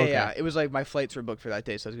go? Yeah, Okay. yeah. It was like my flights were booked for that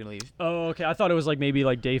day, so I was going to leave. Oh, okay. I thought it was like maybe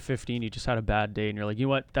like day 15, you just had a bad day and you're like, you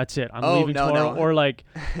know what? That's it. I'm Oh, leaving no, tomorrow. no. Or like,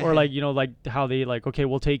 you know, like how they like, okay,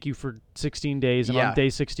 we'll take you for 16 days and Yeah. on day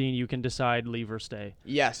 16 you can decide leave or stay.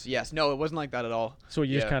 Yes. No, it wasn't like that at all. So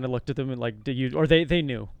you just Yeah. kind of looked at them and like, did you, or they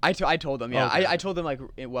knew? I told them, yeah. Okay. I told them like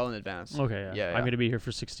well in advance. Okay, yeah. Yeah, I'm going to be here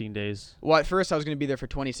for 16 days. Well, at first I was going to be there for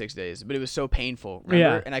 26 days, but it was so painful.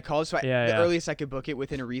 Remember? Yeah. And I called, so the Yeah. earliest I could book it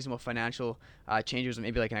within a reasonable financial change was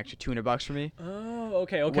maybe like an extra $200 for me. Oh,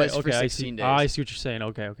 okay. Was for Okay. 16 days. I see what you're saying.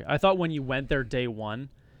 Okay. I thought when you went there day 1,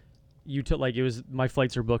 you took like it was my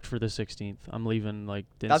flights are booked for the 16th. I'm leaving like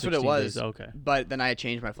in That's what it 16 was. days. Okay. But then I had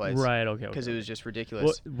changed my flights. Right. Okay. Because okay. it was just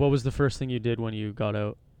ridiculous. What was the first thing you did when you got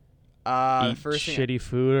out? The Eat first thing, shitty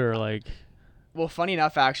food or like well, funny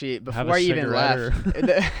enough, actually, have before a I even cigarette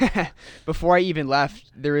left, before I even left,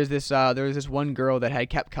 there was this one girl that had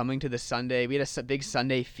kept coming to the Sunday. We had a big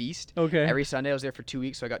Sunday feast. Okay. Every Sunday, I was there for 2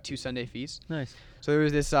 weeks, so I got 2 Sunday feasts. Nice. So there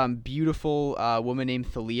was this beautiful woman named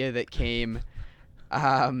Thalia that came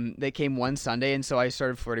one Sunday, and so I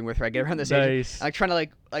started flirting with her. I get around this age, Nice. like trying to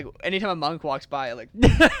like anytime a monk walks by, like you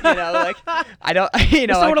know, like I don't, you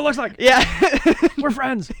know, That's not what it looks like. yeah. We're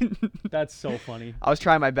friends. That's so funny. I was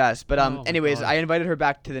trying my best, but Oh my anyways, gosh. I invited her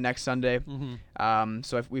back to the next Sunday. Mm-hmm.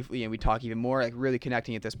 So if we talk even more, like really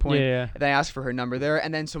connecting at this point. Yeah. And then I asked for her number there,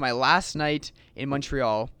 and then so my last night in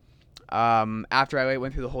Montreal, after I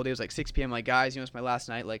went through the whole day, it was like 6 p.m. Like, guys, you know, it's my last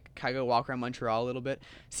night. Like, can I go walk around Montreal a little bit?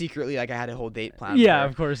 Secretly, like I had a whole date planned. with Yeah, her.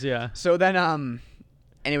 of course, yeah. So then,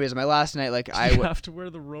 anyways, my last night, like You have to wear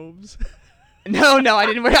the robes. no, I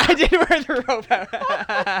didn't wear the robe.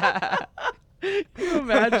 Can you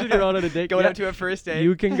imagine you're out on a date Going up to a first date.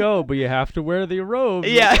 You can go, but you have to wear the robe.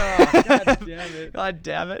 Yeah. Like, oh, God damn it. God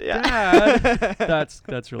damn it. Yeah. Dad.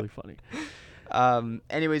 That's really funny.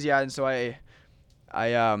 Anyways, yeah, and so I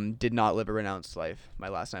did not live a renounced life my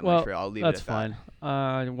last night in Well, Montreal. I'll leave that's it at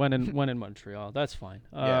fine. When in Montreal, that's fine.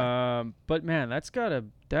 Yeah. But man,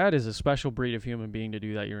 that is a special breed of human being to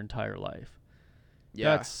do that your entire life. that.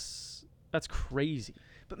 Yeah. That's crazy.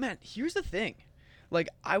 But man, here's the thing. Like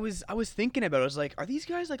I was thinking about it. I was like, are these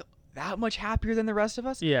guys like that much happier than the rest of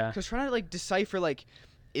us? Yeah. Because I was trying to like decipher like,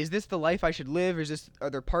 is this the life I should live? Or are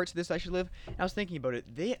there parts of this I should live? And I was thinking about it.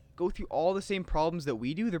 They go through all the same problems that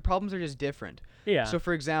we do. Their problems are just different. Yeah. So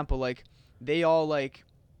for example, like they all like,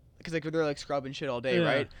 because like they're like scrubbing shit all day, Yeah.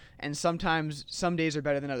 right? And sometimes some days are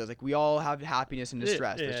better than others. Like we all have happiness and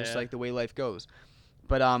distress. That's just yeah. like the way life goes.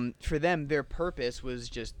 But for them, their purpose was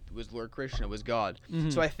Lord Krishna, was God.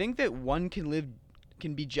 Mhm. So I think that one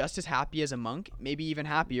can be just as happy as a monk, maybe even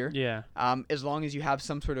happier. Yeah. As long as you have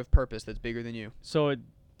some sort of purpose that's bigger than you. So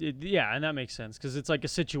yeah, and that makes sense because it's like a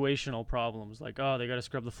situational problems. Like, oh, they got to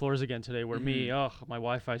scrub the floors again today. Where me, oh, my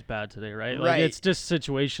Wi-Fi's bad today, right? Like, Right. it's just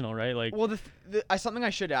situational, right? Like, Well, something I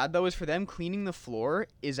should add though is for them, cleaning the floor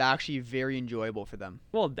is actually very enjoyable for them.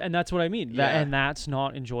 well, and that's what I mean. Yeah. And that's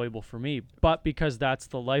not enjoyable for me. But because that's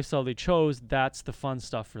the lifestyle they chose, that's the fun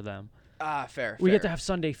stuff for them. Fair. We get to have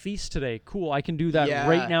Sunday feast today. Cool. I can do that Yeah.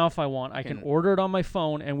 right now if I want. I can order it on my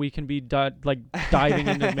phone, and we can be diving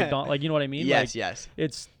into McDonald's. Like, you know what I mean? Yes, Like,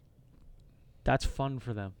 yes. That's fun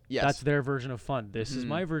for them. Yes. That's their version of fun. This is Mhm.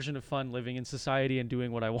 my version of fun, living in society and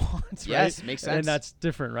doing what I want. Right? Yes, makes sense. And that's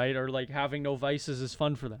different, right? Or like having no vices is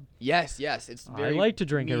fun for them. Yes. It's very I like to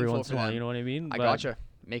drink every meaningful once in for a while. them. You know what I mean? I But- gotcha.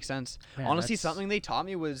 Makes sense. Man, Honestly, that's- something they taught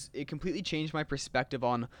me was it completely changed my perspective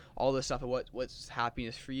on all this stuff of what's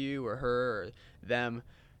happiness for you or her or them.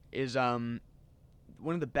 Is one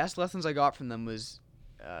of the best lessons I got from them was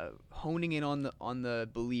honing in on the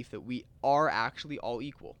belief that we are actually all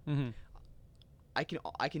equal. Mhm.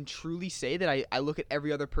 I can truly say that I look at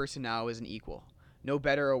every other person now as an equal, no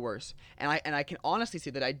better or worse. And I can honestly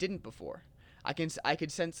say that I didn't before. I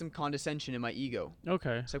could sense some condescension in my ego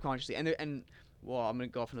Okay. subconsciously. And well, I'm gonna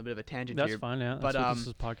go off on a bit of a tangent That's here. fine, yeah. But That's what this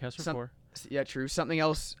is podcast are for. Yeah, true. Something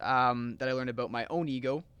else that I learned about my own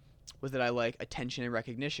ego was that I like attention and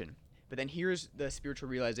recognition. But then here's the spiritual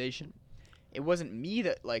realization. It wasn't me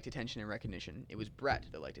that liked attention and recognition. It was Brett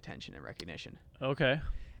that liked attention and recognition. Okay.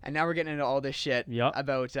 And now we're getting into all this shit Yep.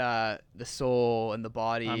 about the soul and the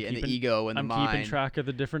body and the ego and the mind. I'm keeping track of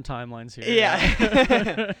the different timelines here.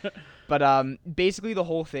 Yeah. But basically the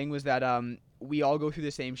whole thing was that we all go through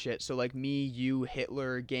the same shit. So like me, you,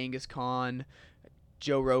 Hitler, Genghis Khan,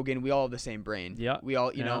 Joe Rogan, we all have the same brain. Yeah. We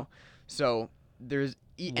all, you Yeah. know. So there's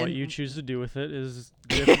What you choose to do with it is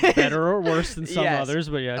better or worse than some Yes, others,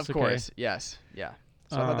 but yes, of course. Yes. Yeah.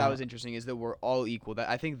 So I thought that was interesting, is that we're all equal. That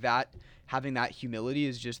I think that having that humility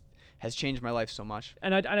has changed my life so much.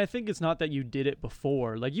 And I think it's not that you did it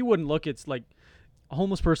before. Like, you wouldn't look, it's like, a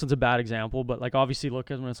homeless person's a bad example, but like obviously look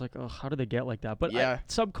at them and it's like, oh, how do they get like that? But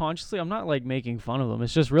subconsciously, I'm not like making fun of them.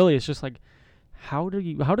 It's just like, how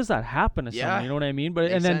does that happen to someone? You know what I mean?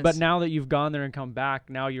 But but now that you've gone there and come back,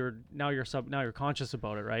 now you're conscious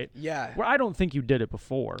about it, right? Yeah. Where I don't think you did it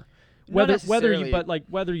before. Not Whether necessarily.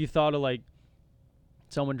 whether you thought of like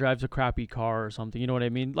someone drives a crappy car or something, you know what I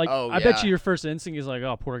mean? Like, Oh, I bet yeah. you your first instinct is like,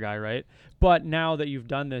 oh, poor guy, right? But now that you've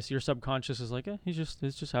done this, your subconscious is like, he's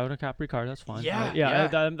just having a crappy car, that's fine. Yeah, right? yeah.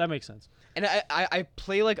 That makes sense. And I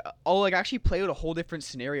play like, I'll like actually play out a whole different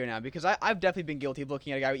scenario now, because I've definitely been guilty of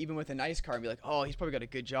looking at a guy even with a nice car and be like, oh, he's probably got a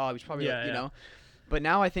good job, he's probably you know. But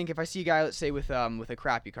now I think if I see a guy, let's say with a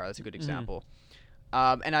crappy car, that's a good example.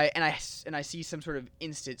 And I see some sort of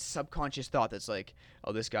instant subconscious thought that's like,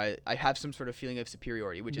 oh, this guy, I have some sort of feeling of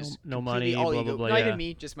superiority, which is no completely money, all blah, ego. blah, blah, Not even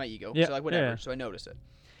me, just my ego. Yeah, So like whatever. yeah. So I notice it.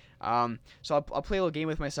 So I'll play a little game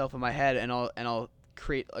with myself in my head, and I'll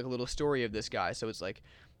create like a little story of this guy. So it's like,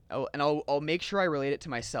 I'll make sure I relate it to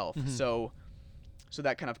myself. So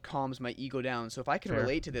that kind of calms my ego down. So if I can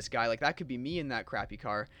relate to this guy, like that could be me in that crappy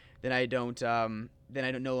car, then I don't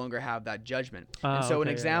no longer have that judgment. And so an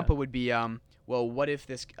example would be, well, what if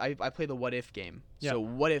this? I play the what if game. Yeah. So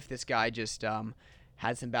what if this guy just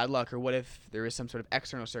had some bad luck, or what if there is some sort of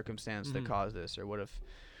external circumstance that caused this, or what if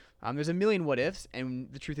there's a million what ifs,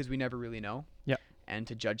 and the truth is we never really know. Yeah. And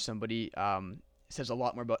to judge somebody says a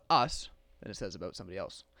lot more about us than it says about somebody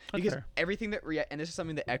else. That's Because fair. everything that and this is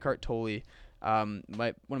something that Eckhart Tolle, one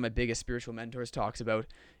of my biggest spiritual mentors, talks about,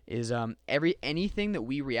 is anything that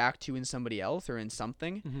we react to in somebody else or in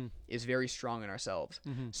something is very strong in ourselves.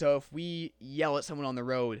 So if we yell at someone on the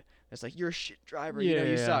road, it's like, you're a shit driver,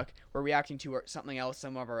 you suck. We're reacting to something else,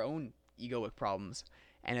 some of our own egoic problems.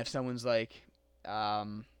 And if someone's like,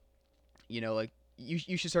 like,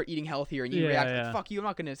 you should start eating healthier, and you react like, fuck you, I'm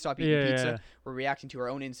not going to stop eating pizza. We're reacting to our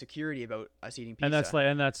own insecurity about us eating pizza.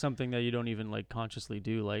 And that's something that you don't even like consciously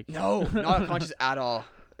do. Like, no, not conscious at all.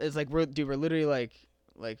 It's like we're literally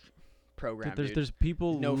like programmed. There's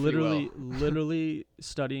people No free will. literally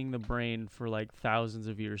studying the brain for like thousands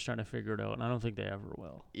of years trying to figure it out, and I don't think they ever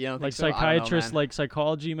will. You don't Like think so? I don't know, psychiatrists, man. like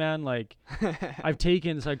psychology, man. Like, I've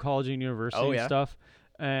taken psychology in university and stuff,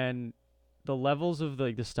 and the levels of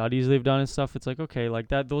the studies they've done and stuff, it's like, okay, like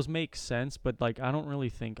that, those make sense, but like I don't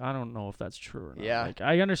know if that's true or not. Yeah. Like,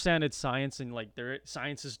 I understand it's science, and like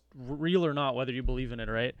science is real or not, whether you believe in it,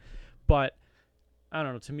 right? But I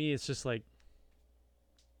don't know. To me, it's just like,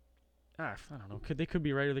 I don't know. They could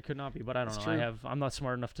be right or they could not be, but I don't know. True. I'm not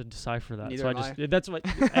smart enough to decipher that. Neither so am I. that's what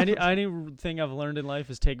anything I've learned in life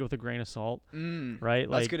is take it with a grain of salt, right?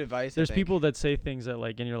 That's Like, good advice. there's people that say things that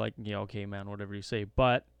like, and you're like, yeah, okay, man, whatever you say,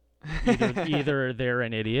 but either they're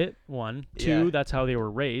an idiot, one, two, that's how they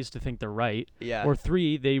were raised to think they're right, or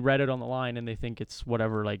three, they read it on the line and they think it's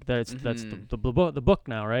whatever, like that's the book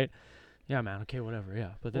now, right? Yeah, man, okay, whatever,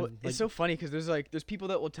 yeah. But then, it's so funny because there's people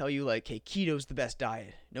that will tell you like, hey, keto's the best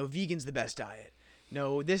diet, no, vegan's the best diet,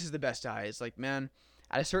 no, this is the best diet. It's like, man,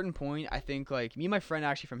 at a certain point, I think like me and my friend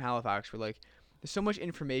actually from Halifax were like, there's so much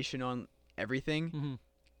information on everything,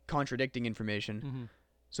 contradicting information.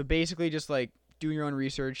 So basically just like doing your own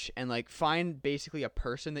research and like find basically a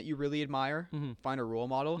person that you really admire, find a role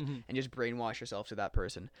model, and just brainwash yourself to that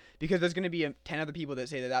person, because there's going to be 10 other people that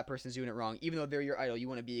say that person's doing it wrong, even though they're your idol. You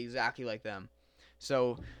want to be exactly like them.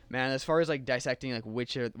 So man, as far as like dissecting like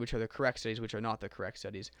which are the correct studies, which are not the correct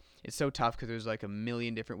studies, it's so tough because there's like a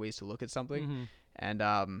million different ways to look at something. And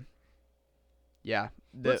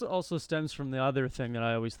this also stems from the other thing that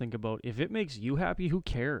I always think about. If it makes you happy, who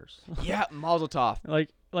cares? Mazel tov.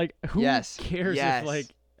 Like who cares Yes. if like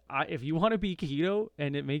if you want to be keto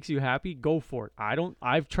and it makes you happy, go for it.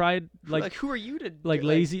 I've tried like who are you to like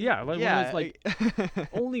lazy like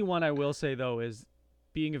only one I will say though is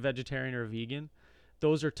being a vegetarian or a vegan.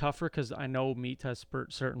 Those are tougher because I know meat has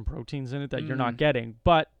certain proteins in it that you're not getting,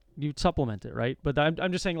 but you supplement it, right? But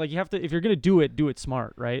I'm just saying, like, you have to, if you're gonna do it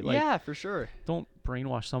smart, right? Like, yeah, for sure. Don't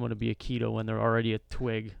brainwash someone to be a keto when they're already a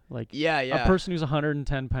twig. Like, a person who's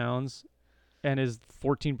 110 pounds and is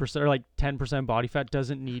 14% or like 10% body fat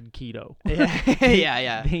doesn't need keto.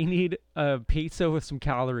 Yeah. They need a pizza with some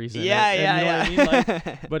calories in it. Yeah. You know what I mean?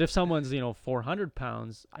 Like, but if someone's 400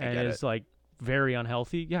 pounds and is like very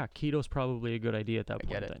unhealthy, keto's probably a good idea at that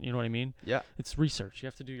point. Then you know what I mean? Yeah, it's research. You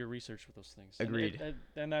have to do your research with those things. Agreed.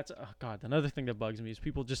 And that's another thing that bugs me is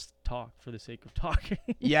people just talk for the sake of talking.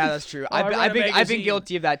 Yeah, that's true. I've been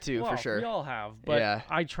guilty of that too, for sure. We all have, but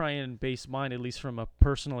I try and base mine at least from a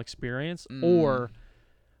personal experience or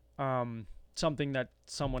something that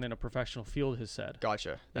someone in a professional field has said.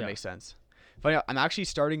 Gotcha. That Yeah. makes sense. Funny, I'm actually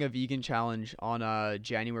starting a vegan challenge on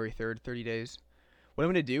January 3rd, 30 days. What I'm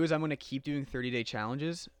going to do is I'm going to keep doing 30-day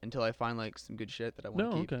challenges until I find like some good shit that I want to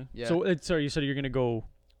No, keep. okay. Yeah. So sorry, you said you're gonna go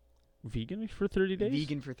vegan for 30 days?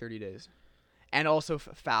 Vegan for 30 days. And also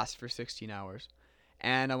fast for 16 hours.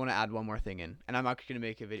 And I want to add one more thing in. And I'm actually going to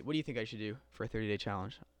make a video. What do you think I should do for a 30-day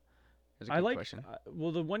challenge? That's a I good like. question.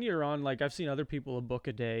 Well, the one you're on, like I've seen other people a book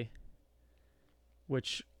a day,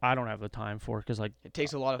 which I don't have the time for because like It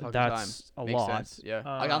takes a lot of fucking that's time. a Makes lot. sense. Yeah.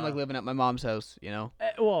 Like I'm like living at my mom's house, you know?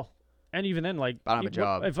 Well, and even then, like I don't have a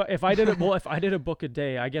job. If I did it, well, if I did a book a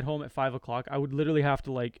day, I get home at 5 o'clock. I would literally have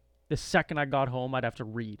to like the second I got home, I'd have to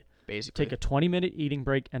read, Basically. take a 20-minute eating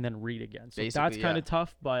break, and then read again. So that's Basically, kind yeah. of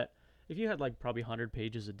tough, but. If you had like probably 100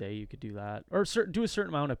 pages a day, you could do that, or do a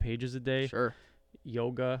certain amount of pages a day. Sure.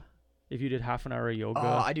 Yoga, if you did half an hour of yoga.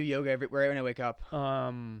 Oh, I do yoga everywhere when I wake up.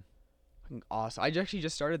 Um, Fucking awesome. I actually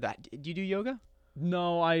just started that. Do you do yoga?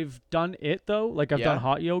 no, I've done it though. Like I've Yeah? done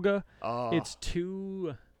hot yoga. Oh. It's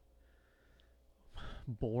too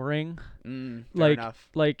boring. fair like enough.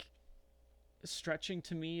 like stretching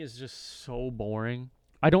to me is just so boring.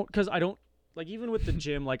 Cause I don't like even with the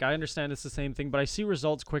gym. Like I understand it's the same thing, but I see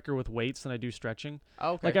results quicker with weights than I do stretching.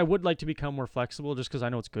 Oh, okay. Like I would like to become more flexible just because I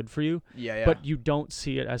know it's good for you. yeah. But you don't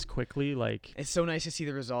see it as quickly. Like It's so nice to see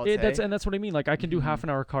the results. that's what I mean. Like I can do Mm-hmm. half an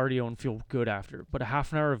hour cardio and feel good after, but a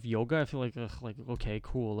half an hour of yoga, I feel like ugh, like okay,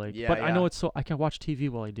 cool. Like, Yeah, but I know yeah. it's so I can watch TV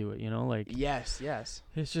while I do it. You know, like Yes.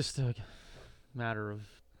 it's just a matter of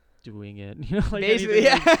doing it. You know, like Basically,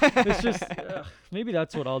 anything, yeah. like, it's just maybe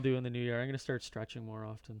that's what I'll do in the new year. I'm gonna start stretching more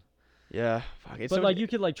often. Yeah. Fuck. It's But so like you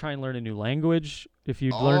could like try and learn a new language if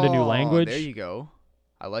you learned a new language. There you go.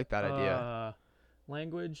 I like that idea.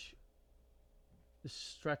 Language,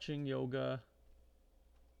 stretching, yoga.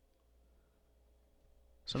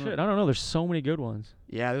 Some- Shit, I don't know. There's so many good ones.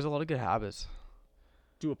 Yeah, there's a lot of good habits.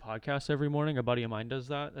 Do a podcast every morning. A buddy of mine does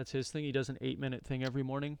that. That's his thing. He does an 8-minute thing every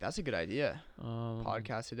morning. That's a good idea.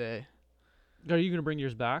 Podcast a day. Are you gonna bring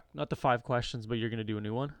yours back? Not the 5 questions, but you're gonna do a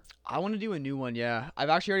new one. I want to do a new one. Yeah, I've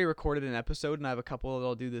actually already recorded an episode, and I have a couple that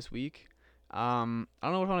I'll do this week. I don't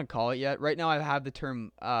know what I want to call it yet. Right now, I have the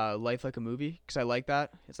term "life like a movie" because I like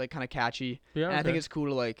that. It's like kind of catchy, Yeah, and I think okay. it's cool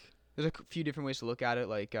to like. There's a few different ways to look at it.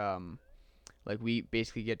 Like we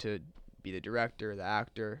basically get to be the director, the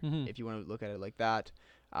actor, Mhm. if you want to look at it like that.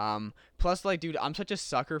 Plus, like, dude, I'm such a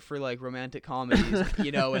sucker for like romantic comedies,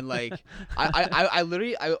 you know, and like, I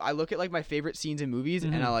literally look at like my favorite scenes in movies,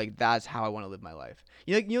 and I like that's how I want to live my life.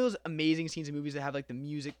 You know those amazing scenes in movies that have like the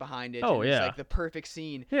music behind it. Oh, and it's, yeah. like the perfect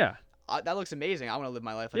scene. Yeah. That looks amazing. I want to live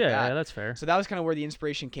my life like Yeah, that. yeah, that's fair. So that was kind of where the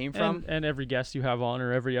inspiration came from. And every guest you have on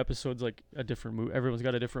or every episode's like a different movie. Everyone's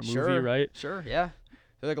got a different movie, right? Sure, yeah.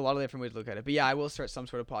 There's like a lot of different ways to look at it. But yeah, I will start some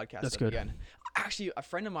sort of podcast That's up good. again. Actually, a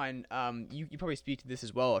friend of mine, you probably speak to this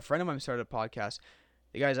as well. A friend of mine started a podcast.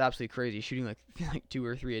 The guy's absolutely crazy, shooting like 2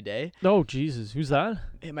 or 3 a day. Oh Jesus, who's that?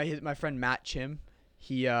 My friend Matt Chim,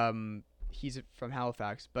 he's from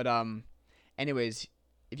Halifax. But anyways,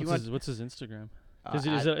 if you What's his Instagram? want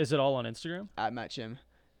Is it all on Instagram? at Matt Chim,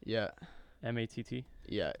 yeah, MATT.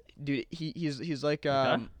 yeah, dude, he's like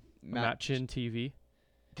that? Matt Chin TV.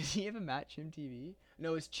 Does he have a Matt Chim TV?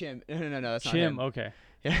 No, it's Chim. No, that's not Chim. him. Okay.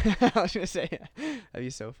 Yeah, I was gonna say that'd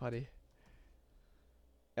be so funny.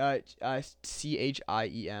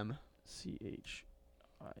 CHIEM.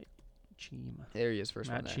 Chim. There he is,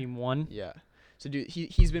 first Matt one. There. Chim 1. Yeah. So dude,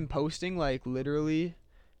 he's been posting like literally,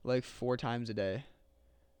 like 4 times a day.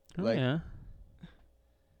 Oh Like- yeah.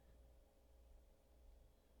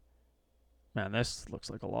 Man, this looks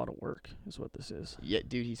like a lot of work. Is what this is. Yeah,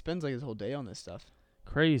 dude, he spends like his whole day on this stuff.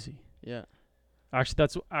 Crazy. Yeah.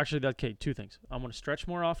 Actually okay. 2 things. I'm gonna stretch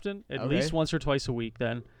more often, at Okay. least once or twice a week,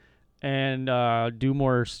 then, and do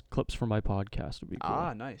more clips for my podcast would be cool.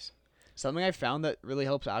 Ah, nice. Something I found that really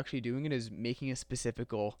helps actually doing it is making a specific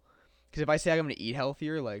goal. Because if I say I'm gonna eat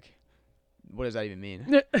healthier, like, what does that even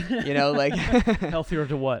mean? You know, like. Healthier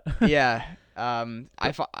to what? Yeah.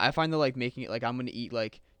 I find that like making it like I'm gonna eat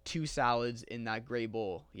like 2 salads in that gray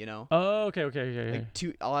bowl. You know. Oh, okay. Like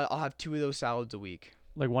 2, I'll have 2 of those salads a week.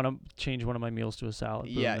 Like change one of my meals to a salad.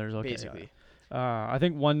 Boom, Yeah, there's, okay, basically. I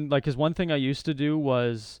think cause one thing I used to do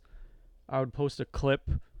was I would post a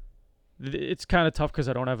clip. It's kind of tough because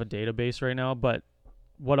I don't have a database right now, but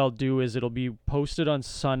what I'll do is it'll be posted on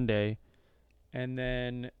Sunday, and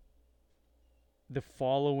then the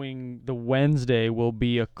Wednesday will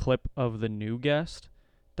be a clip of the new guest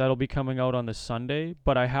that'll be coming out on the Sunday,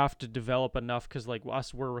 but I have to develop enough because like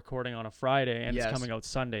we're recording on a Friday and Yes. it's coming out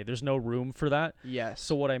Sunday. There's no room for that. Yes.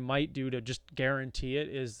 So what I might do to just guarantee it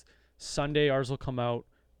is Sunday ours will come out,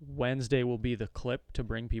 Wednesday will be the clip to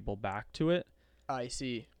bring people back to it. I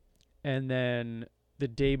see. And then the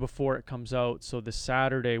day before it comes out, so the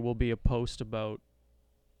Saturday will be a post about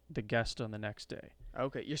the guest on the next day.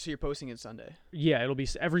 Okay, so you're posting it Sunday. Yeah, it'll be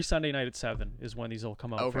every Sunday night at 7 is when these will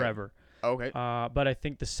come out forever. Okay. But I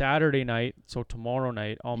think the Saturday night, so tomorrow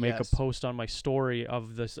night, I'll make Yes. a post on my story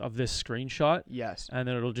of this screenshot, Yes. and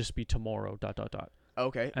then it'll just be tomorrow ...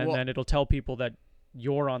 Okay. And then it'll tell people that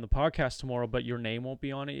you're on the podcast tomorrow, but your name won't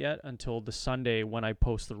be on it yet until the Sunday when I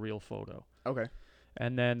post the real photo. Okay.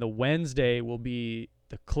 And then the Wednesday will be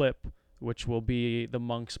the clip, which will be the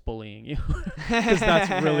monks bullying you, because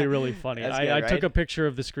that's really, really funny. That's I good, took right? a picture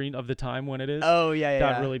of the screen of the time when it is. Oh yeah, yeah.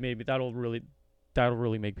 That yeah. really made me. That'll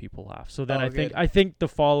really make people laugh. So then Oh, I good. think the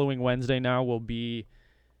following Wednesday now will be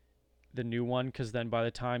the new one, because then by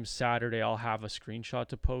the time Saturday I'll have a screenshot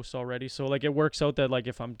to post already. So like it works out that like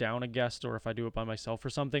if I'm down a guest or if I do it by myself or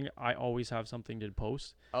something, I always have something to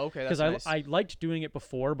post. Okay, that's Because nice. I liked doing it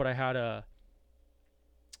before, but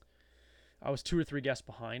I was 2 or 3 guests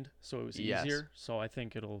behind, so it was Yes. easier. So I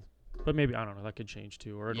think it'll, but maybe, I don't know, that could change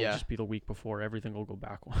too, or it'll Yeah. just be the week before. Everything will go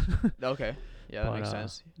back one. Okay. Yeah, that But, makes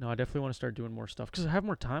sense. No, I definitely want to start doing more stuff because I have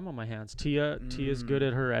more time on my hands. Tia's good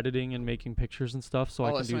at her editing and making pictures and stuff, so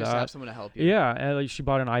I can it's do nice to have that. someone to help you. Yeah, and like, she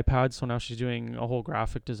bought an iPad, so now she's doing a whole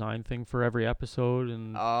graphic design thing for every episode,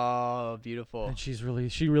 and Oh, beautiful. and she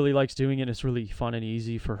really likes doing it. It's really fun and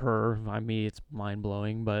easy for her. Me, it's mind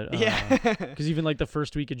blowing, but Yeah. because even like the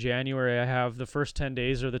first week of January, I have the first 10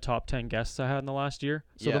 days are the top 10 guests I had in the last year,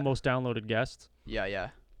 so Yeah. the most downloaded guests. Yeah,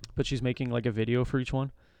 yeah. But she's making like a video for each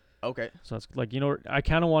one. Okay. So it's like, I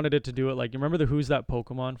kind of wanted it to do it like, you remember the Who's That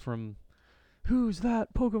Pokemon from Who's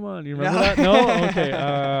That Pokemon? You remember that? No?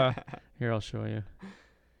 Okay. Here, I'll show you.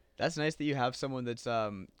 That's nice that you have someone that's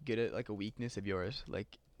good at like a weakness of yours.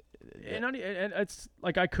 Like And it's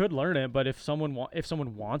like I could learn it, but if someone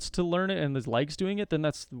wants to learn it and likes doing it, then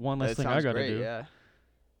that's one less that thing I sounds got to great, do. Yeah.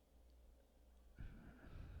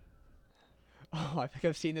 Oh, I think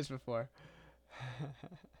I've seen this before.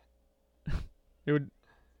 It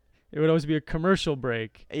would always be a commercial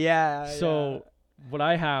break. Yeah. So what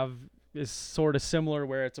I have is sort of similar,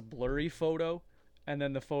 where it's a blurry photo, and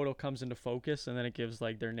then the photo comes into focus, and then it gives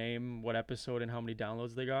like their name, what episode, and how many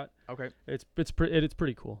downloads they got. Okay. It's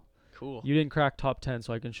pretty cool. Cool. You didn't crack top 10,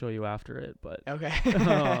 so I can show you after it, but Okay.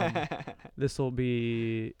 this will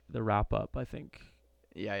be the wrap up, I think,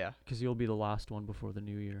 Yeah, yeah. because you'll be the last one before the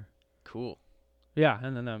new year. Cool. Yeah,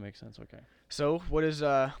 and then that makes sense. Okay. So what does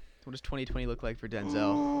 2020 look like for Denzel?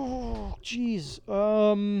 Oh, jeez.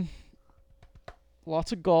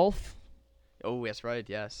 Lots of golf. Oh, that's right.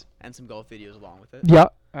 Yes, and some golf videos along with it. Yeah,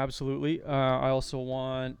 absolutely. I also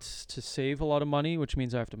want to save a lot of money, which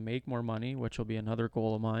means I have to make more money, which will be another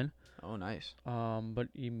goal of mine. Oh, nice. But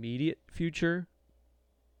immediate future,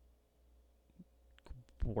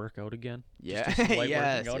 work out again. Yeah. Just do some light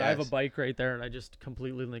Yes, working out. I have a yes. bike right there, and I just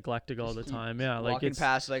completely neglect it all the keep time. Yeah, like Walking it's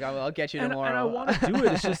past, like I'll get you and tomorrow. I want to do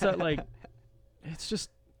it. It's just that like, it's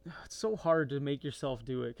so hard to make yourself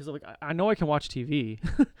do it, because like I know I can watch TV,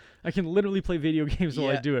 I can literally play video games while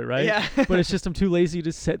I Yeah. do it, right? Yeah. But it's just I'm too lazy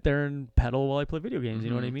to sit there and pedal while I play video games. You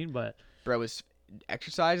know what I Mhm. mean? But Bro,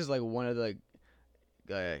 exercise is like one of the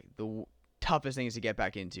toughest things to get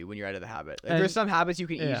back into when you're out of the habit. Like, And- there's some habits you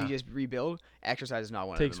can yeah. easily just rebuild. Exercise is not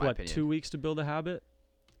one takes of them, in my what, opinion. 2 weeks to build a habit?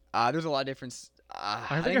 There's a lot of difference.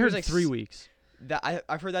 I think I heard like 3 weeks.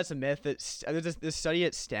 I've heard that's a myth. There's this study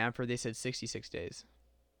at Stanford. They said 66 days.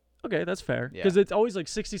 Okay, that's fair. Yeah. Because it's always like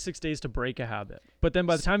 66 days to break a habit. But then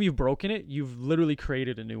by the time you've broken it, you've literally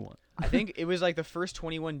created a new one. I think it was like the first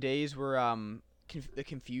 21 days were the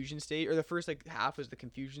confusion stage, or the first like half was the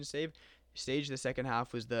confusion stage. The second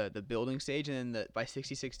half was the building stage, and then by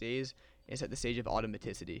 66 days, it's at the stage of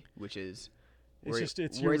automaticity, which is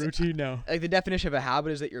It's where your routine now. Like the definition of a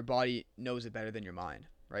habit is that your body knows it better than your mind,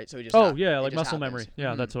 right? So it just Oh, it yeah, like just muscle happens. memory.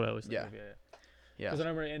 Yeah, Mhm. that's what I always think Yeah. of. Yeah. Yeah. Because I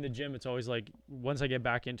remember in the gym, it's always like, once I get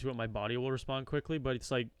back into it, my body will respond quickly. But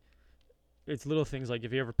it's like, it's little things like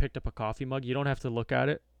if you ever picked up a coffee mug, you don't have to look at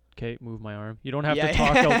it. Okay, move my arm. You don't have to Yeah.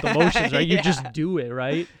 talk out the motions, right? You Yeah. just do it,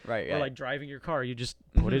 right? Right. Or like driving your car, you just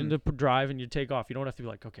put it Mhm. into drive and you take off. You don't have to be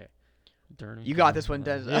like, okay. You got this one,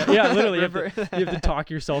 Des. Yeah, literally. You Remember? have to talk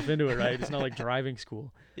yourself into it, right? It's not like driving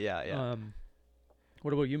school. Yeah.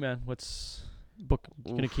 What about you, man? What's book?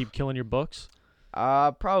 You gonna keep killing your books?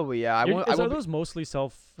 Probably, yeah. Are those mostly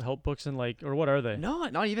self-help books and like, or what are they? No,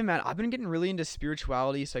 not even, man. I've been getting really into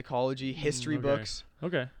spirituality, psychology, history okay. books.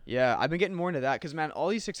 Okay. Yeah, I've been getting more into that because, man, all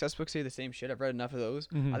these success books say the same shit. I've read enough of those.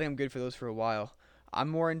 Mhm. I think I'm good for those for a while. I'm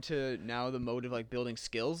more into now the mode of like building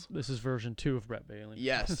skills. This is version 2 of Brett Bailey.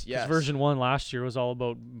 Yes, 'Cause yes. version 1 last year was all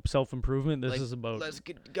about self-improvement. This Like, is about let's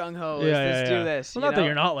get gung ho. yeah, Let's yeah. do this. Well, you not that know?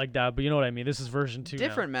 you're not like that, but you know what I mean. This is version 2 now.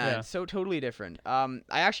 Different, man. Yeah. So totally different. I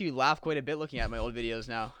actually laugh quite a bit looking at my old videos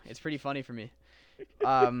now. It's pretty funny for me.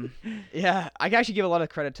 Yeah, I can actually give a lot of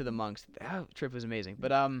credit to the monks. That trip was amazing. But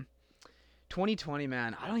 2020,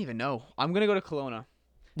 man, I don't even know. I'm gonna go to Kelowna.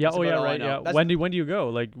 Yeah. That's Oh, yeah. about all I Right. know. Yeah. That's When do you go?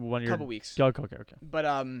 Like when you're couple weeks. Okay. But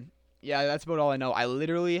yeah, that's about all I know. I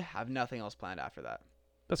literally have nothing else planned after that.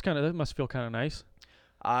 That must feel kind of nice.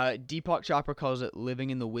 Deepak Chopra calls it living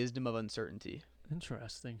in the wisdom of uncertainty.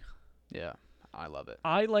 Interesting. Yeah, I love it.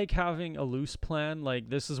 I like having a loose plan. Like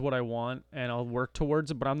this is what I want, and I'll work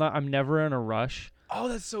towards it. But I'm never in a rush. Oh,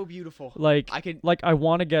 that's so beautiful. Like I could. I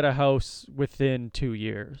want to get a house within 2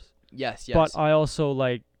 years. Yes. But I also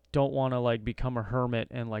like don't want to like become a hermit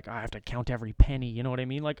and like I have to count every penny. You know what I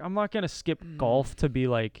mean? Like I'm not gonna skip golf to be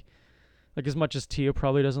like as much as Tia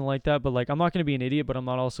probably doesn't like that. But like I'm not gonna be an idiot. But I'm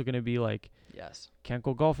not also gonna be like Yes. can't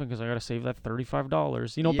go golfing because I gotta save that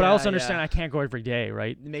 $35. You know. But I Yeah, also understand yeah. I can't go every day,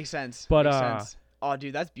 right? It makes sense. But, makes sense. Oh,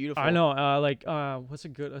 dude, that's beautiful. I know.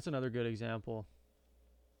 That's another good example.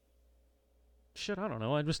 Shit, I don't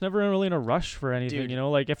know. I'm just never really in a rush for anything, Dude. you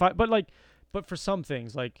know. But for some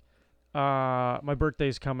things, like, my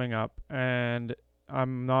birthday's coming up, and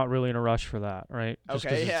I'm not really in a rush for that, right? Just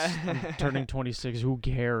 'cause Okay, I'm turning 26. Who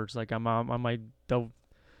cares? Like, I'm on the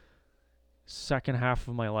second half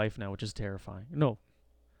of my life now, which is terrifying. No,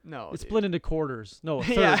 No. it's dude. split into quarters. No,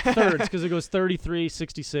 Yeah. thirds, because it goes 33,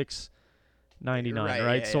 66, 99, Right,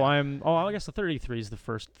 right? yeah, So yeah. I guess the 33 is the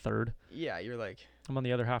first third. Yeah, you're like. I'm on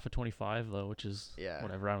the other half of 25 though, which is Yeah.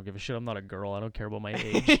 whatever. I don't give a shit. I'm not a girl. I don't care about my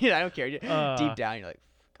age. Yeah, I don't care. Uh, Deep down, you're like,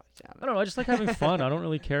 God damn I don't know. I just like having fun. I don't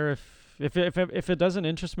really care if it doesn't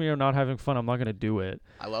interest me or not having fun. I'm not gonna do it.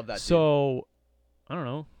 I love that. So I don't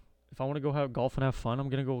know. If I want to go have golf and have fun, I'm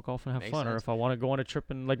gonna go golf and have Makes fun. Or sense. if I want to go on a trip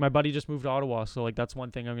and like my buddy just moved to Ottawa, so like that's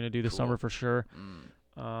one thing I'm gonna do this Cool. summer for sure.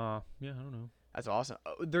 Mm. Yeah, I don't know. That's awesome.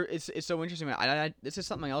 It's so interesting, man. This is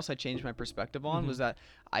something else I changed my perspective on. Mhm. Was that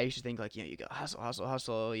I used to think like, you know, you go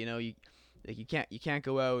hustle. You know, you can't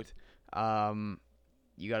go out.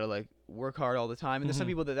 You gotta like work hard all the time. And there's some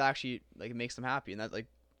Mhm. people that actually like it makes them happy, and that like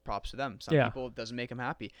props to them. Some Yeah. people it doesn't make them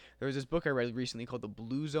happy. There was this book I read recently called The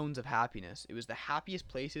Blue Zones of Happiness. It was the happiest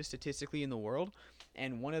places statistically in the world,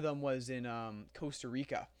 and one of them was in Costa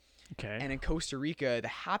Rica. Okay. And in Costa Rica, the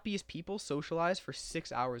happiest people socialize for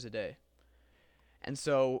 6 hours a day. And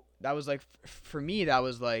so that was like, for me, that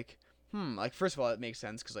was like, like first of all, it makes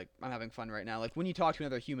sense because like I'm having fun right now. Like when you talk to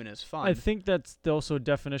another human, it's fun. I think that's also a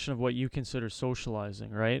definition of what you consider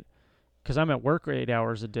socializing, right? Because I'm at work 8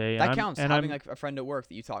 hours a day. that and counts. And Having like a friend at work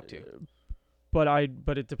that you talk to. But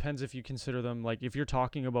it depends if you consider them like if you're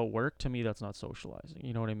talking about work. To me, that's not socializing.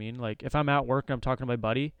 You know what I mean? Like if I'm at work and I'm talking to my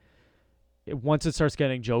buddy, once it starts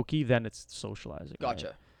getting jokey, then it's socializing. right?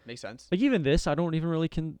 Gotcha. Makes sense. Like even this, I don't even really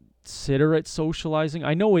consider it socializing.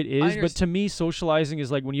 I know it is, but to me, socializing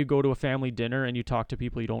is like when you go to a family dinner and you talk to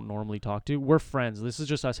people you don't normally talk to. We're friends. This is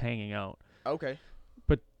just us hanging out. Okay.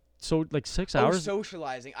 So like 6 Oh, hours.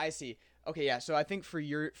 socializing. I see. Okay, yeah. So I think for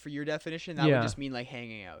your definition, that Yeah. would just mean like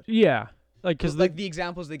hanging out. Yeah. Like because Like the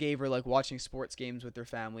examples they gave were like watching sports games with their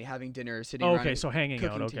family, having dinner, sitting around. okay, so hanging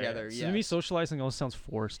out. cooking Okay. together, So yeah. to me, socializing almost sounds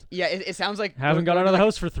forced. Yeah, it sounds like Haven't got going out to, of the like,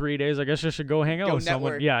 house for 3 days. I guess I should go hang out go with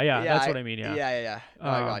someone. network. Yeah, that's what I mean. Yeah. Yeah. No,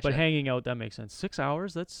 I gotcha. But hanging out, that makes sense. 6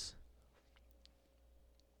 hours, that's.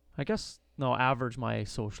 I guess no average. My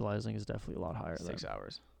socializing is definitely a lot higher. 6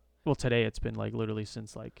 hours. Well, today it's been like literally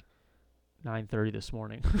since like 9:30 this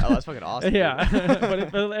morning. Oh, that's fucking awesome. Yeah,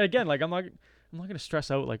 dude. but again, like I'm not gonna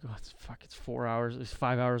stress out like it's 4 hours, it's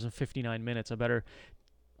 5 hours and 59 minutes. I better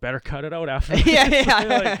cut it out after.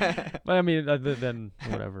 yeah. But I mean, then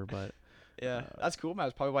whatever. But Yeah, that's cool, man.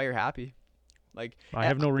 That's probably why you're happy. Like, I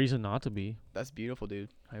have no reason not to be. that's beautiful, dude.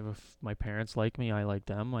 I have my parents like me. I like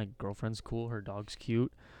them. My girlfriend's cool. Her dog's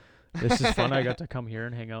cute. This is fun. I got to come here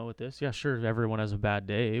and hang out with this. Yeah, sure. Everyone has a bad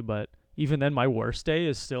day, but even then, my worst day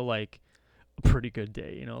is still like a pretty good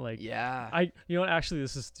day. You know, like Yeah. you know what? Actually,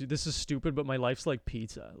 this is stupid, but my life's like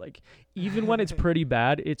pizza. Like even when it's pretty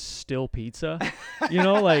bad, it's still pizza. You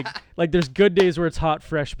know, like there's good days where it's hot,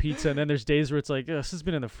 fresh pizza, and then there's days where it's like this has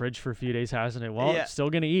been in the fridge for a few days, hasn't it? Well, Yeah. I'm still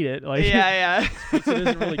gonna eat it. Like yeah. pizza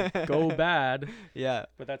doesn't really go bad. Yeah.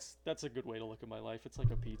 But that's a good way to look at my life. It's like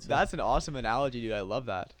a pizza. That's an awesome analogy, dude. I love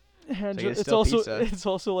that. hand So it's it's still also pizza. it's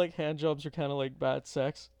also like hand jobs are kind of like bad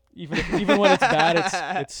sex. Even when it's bad,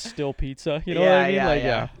 it's still pizza. You know what I mean? Yeah, Like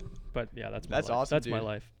yeah. But yeah, that's my That's life. awesome, That's my dude.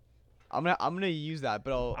 life. I'm gonna use that,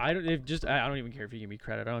 but I'll. I don't even care if you give me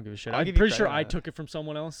credit. I don't give a shit. I'll I'm give you pretty sure credit on I it. took it from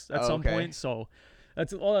someone else at Oh, some okay. point. So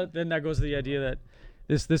That's all. Then that goes to the idea that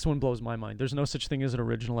this one blows my mind. There's no such thing as an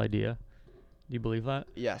original idea. Do you believe that?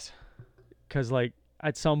 Yes. Because like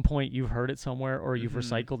at some point you've heard it somewhere or you've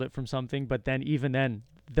Mm-hmm. recycled it from something, but then even then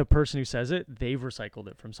the person who says it, they've recycled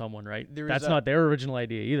it from someone, right? There is That's a- not their original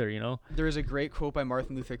idea either, you know? There is a great quote by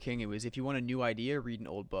Martin Luther King. It was, "If you want a new idea, read an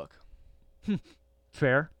old book."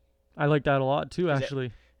 Fair. I like that a lot too, Is it-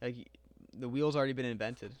 actually. Like, the wheel's already been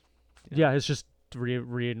invented. you know? Yeah, it's just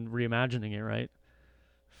reimagining it, right?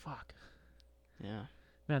 Fuck. Yeah.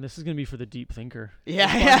 Man, this is going to be for the deep thinker. Yeah.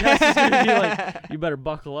 This podcast is going to be like, you better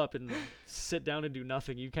buckle up and sit down and do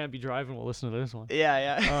nothing. You can't be driving while listening to this one.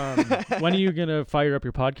 Yeah. When are you going to fire up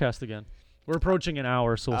your podcast again? We're approaching an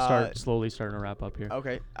hour, so we'll start starting to wrap up here.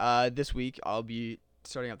 Okay. This week I'll be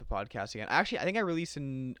starting up the podcast again. Actually, I think I released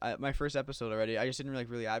my first episode already. I just didn't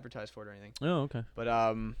really advertise for it or anything. Oh, okay. But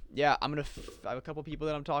yeah, I'm gonna. I have a couple people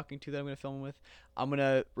that I'm talking to that I'm gonna film with. I'm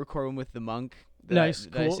gonna record one with the monk. Nice,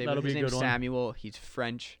 that I cool. stayed That'll with. His be a name's good one. Samuel. He's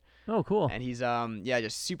French, Oh, cool. and he's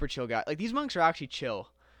just super chill guy. Like, these monks are actually chill.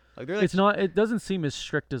 Like, they're like, It's not. It doesn't seem as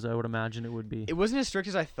strict as I would imagine it would be. It wasn't as strict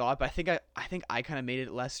as I thought, but I think I kind of made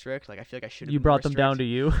it less strict. Like, I feel like I should have. You brought them down to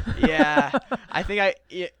you. Yeah, I think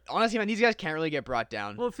honestly, man, these guys can't really get brought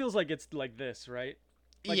down. Well, it feels like it's like this, right?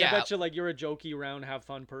 Like, yeah. I bet you, like, you're a jokey, round, have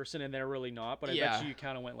fun person, and they're really not. But I Yeah. bet you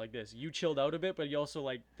kind of went like this. You chilled out a bit, but you also,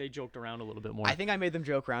 like, they joked around a little bit more. I think I made them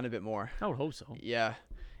joke around a bit more. I would hope so. Yeah,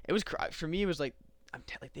 it was for me. It was like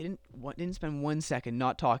like they didn't spend 1 second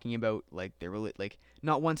not talking about like their like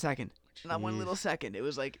not 1 second, not one Jeez. little second. It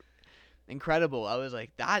was like incredible. I was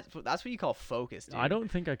like, that's what you call focus, dude. I don't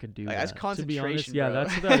think I could do Like, that. that's to be honest, concentration, yeah, bro.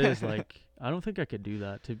 that's what that is. Like, I don't think I could do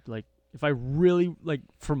that. To like, if I really like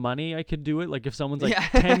for money, I could do it. Like, if someone's like Yeah.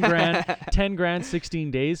 10 grand,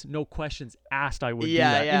 16 days, no questions asked, I would do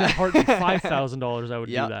Yeah, that. yeah. In a heartbeat, $5,000, I would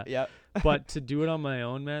Yeah, do that. yeah. But to do it on my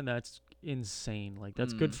own, man, that's insane. Like,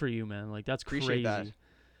 that's good Mm. for you, man. Like, that's Appreciate crazy. that.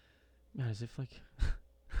 Man, as if like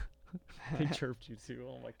they chirped you too.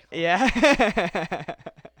 Oh my god. Yeah.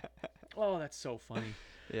 Oh, that's so funny.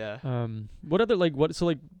 Yeah. What other like what? So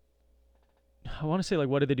like, I want to say like,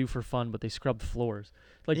 what did they do for fun? But they scrubbed floors.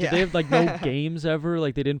 Like, did Yeah. they have like no games ever?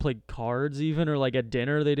 Like, they didn't play cards even, or like at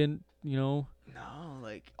dinner they didn't. You know? No,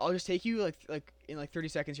 like I'll just take you like in like 30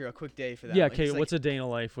 seconds here, a quick day for that. Yeah. Like, Okay. it's, What's like, a day in a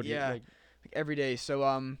life? What do yeah. you like? every day. So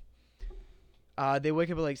they wake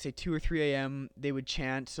up at like say 2 or 3 a.m. They would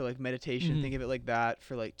chant, so like meditation. Mhm. Think of it like that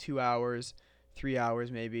for like 2 hours, 3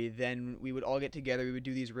 hours maybe. Then we would all get together. We would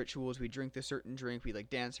do these rituals. We drink this certain drink. We like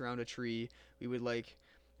dance around a tree. We would like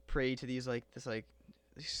pray to these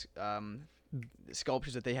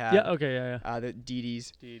sculptures that they had. Yeah. Okay. Yeah. The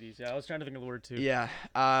deities. Deities. Yeah. I was trying to think of the word too. Yeah.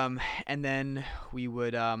 And then we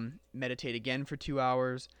would meditate again for 2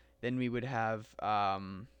 hours. Then we would have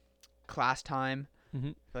class time.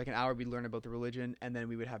 Mm-hmm. For like an hour, we'd learn about the religion, and then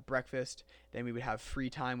we would have breakfast. Then we would have free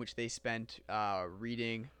time, which they spent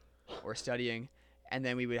reading or studying, and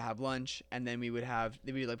then we would have lunch, and then we would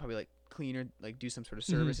like probably like clean or like do some sort of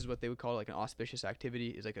service is what they would call it, like an auspicious activity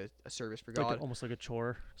is like a service for It's like God. almost like a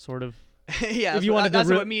chore, sort of. Yeah, if you wanted to that's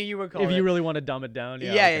re- what me and you would call If it. you really want to dumb it down.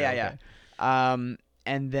 Yeah. Yeah.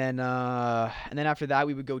 And then after that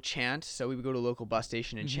we would go chant. So we would go to a local bus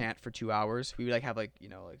station and chant for 2 hours. We would like have like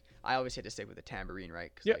I always had to stick with the tambourine,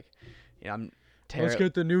 right? Because Yeah. I'm Let's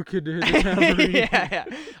get the new kid to hit the tambourine. yeah.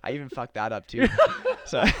 I even fucked that up too.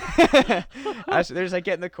 So there's like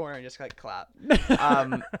get in the corner and just like clap.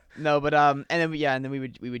 No, but and then we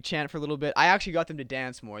would chant for a little bit. I actually got them to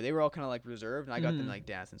dance more. They were all kind of like reserved, and I got them to like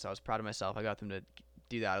dance, and so I was proud of myself. I got them to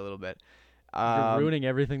do that a little bit. You're ruining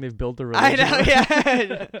everything they've built the I religion.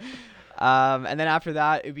 know, yeah. And then after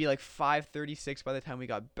that, it'd be like 5:36 by the time we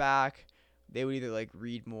got back. They would either like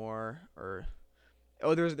read more or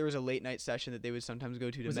there was a late night session that they would sometimes go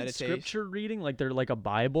to Was it meditate. scripture reading, like they're like a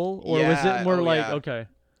Bible, or was it more like okay?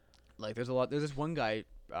 Like there's this one guy,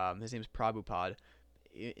 his name's Prabhupada.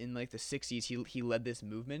 In like the 60s, he led this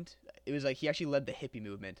movement. It was like he actually led the hippie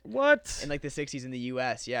movement What? in like the 60s in the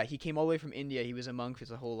U.S. Yeah, he came all the way from India. He was a monk his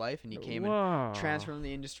whole life, and he came Wow. and transformed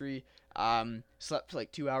the industry. Slept for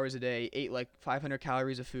like 2 hours a day, ate like 500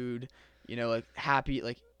 calories of food. Like happy,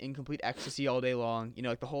 like in complete ecstasy all day long.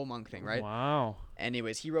 Like the whole monk thing, right? Wow.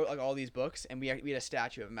 Anyways, he wrote like all these books, and we had a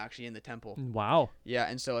statue of him actually in the temple. Wow. Yeah,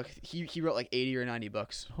 and so like he wrote like 80 or 90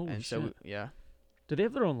 books. Holy and so shit. yeah. Do they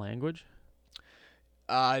have their own language?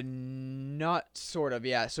 Not sort of,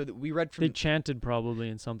 yeah. So we read from. They chanted probably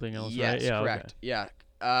in something else, Yes, right? Yeah, correct. okay.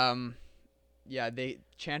 Yeah. Yeah, they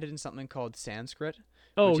chanted in something called Sanskrit.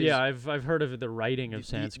 Oh which yeah, is I've heard of the writing of the-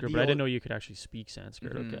 Sanskrit, the but I didn't old- know you could actually speak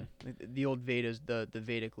Sanskrit. Mhm. Okay. The old Vedas, the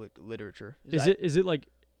Vedic literature. Is it like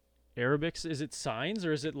Arabics? Is it signs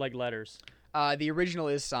or is it like letters? The original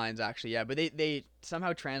is signs, actually, yeah, but they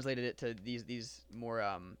somehow translated it to these more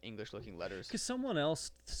English-looking letters. Because someone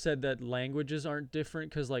else said that languages aren't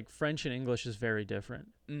different because, like, French and English is very different.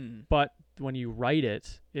 But when you write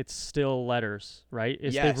it, it's still letters, right?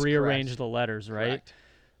 They've rearranged the letters, right? Correct.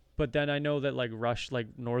 But then I know that, like,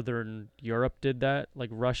 Northern Europe did that. Like,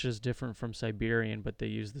 Russia's different from Siberian, but they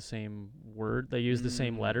use the same word. They use the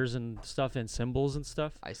same letters and stuff and symbols and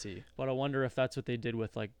stuff. I see. But I wonder if that's what they did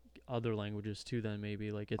with, like, other languages too. Then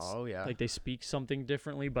maybe like it's like they speak something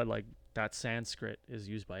differently, but like that Sanskrit is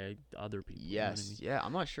used by other people. Yes. You know what I mean? Yeah,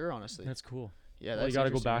 I'm not sure, honestly. That's cool. Yeah, well, you got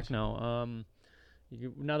to go back now.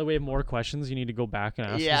 Now that we have more questions, you need to go back and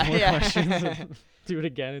ask us more questions. And do it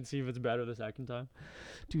again and see if it's better the second time.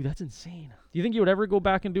 Dude, that's insane. Do you think you would ever go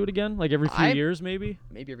back and do it again? Like every few years, maybe?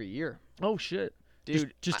 Maybe every year. Oh, shit.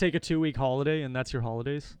 Dude. Just take a 2-week holiday and that's your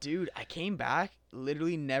holidays? Dude, I came back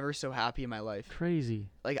literally never so happy in my life.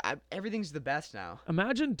 Crazy. Like, everything's the best now.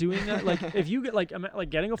 Imagine doing that. Like, if you get, like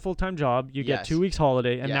getting a full-time job, you get 2 weeks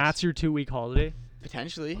holiday, and that's your 2-week holiday.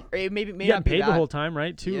 Potentially. Or maybe you get paid the whole time,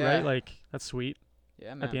 right? Too, yeah. right? Like, that's sweet.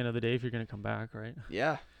 Yeah, man. At the end of the day, if you're going to come back, right?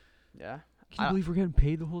 Yeah. Yeah. Can you believe we're getting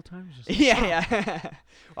paid the whole time? Just like, yeah.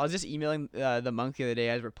 I was just emailing the monk the other day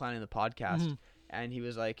as we're planning the podcast, and he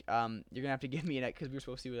was like, "You're gonna have to give me an," because we were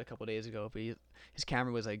supposed to do it a couple days ago, but his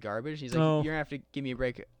camera was like garbage. He's like, "You're gonna have to give me a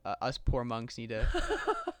break. Us poor monks need to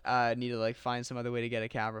like find some other way to get a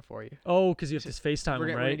camera for you." Oh, because you have to FaceTime we're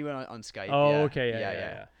him, gonna right? do it on Skype. Oh, yeah. okay,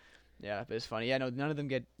 yeah. Yeah, but it's funny. Yeah, no, none of them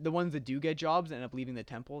get the ones that do get jobs and end up leaving the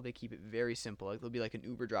temple. They keep it very simple. Like they'll be like an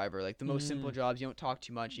Uber driver, like the most simple jobs. You don't talk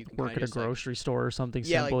too much. You can work at a grocery store or something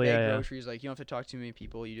yeah, simple. Like yeah, groceries. Like you don't have to talk to many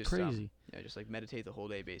people. You just crazy. Just like meditate the whole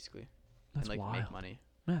day basically. That's and like wild. make money.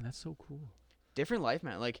 Man, that's so cool. Different life,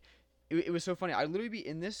 man. Like it was so funny. I'd literally be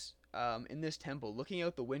in this temple looking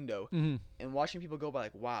out the window and watching people go by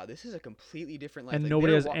like, wow, this is a completely different life. And like,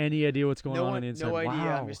 nobody has any idea what's going on in the inside. No idea.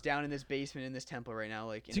 Wow. I'm just down in this basement in this temple right now.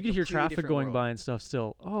 Like, so you can hear traffic going by and stuff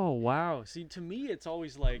still. Oh, wow. See, to me, it's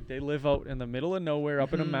always like they live out in the middle of nowhere,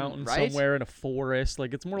 up in a mountain somewhere in a forest.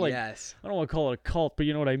 Like it's more like, I don't want to call it a cult, but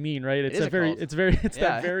you know what I mean, right? It's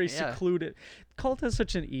that very secluded. Cult has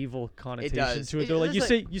such an evil connotation to it. They're like,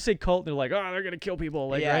 you say cult, they're like, oh, they're gonna kill people,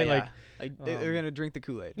 like right, like they're gonna drink the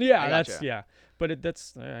Kool-Aid. Yeah, that's but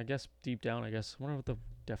that's I guess deep down, I wonder what the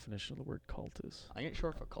definition of the word cult is. I ain't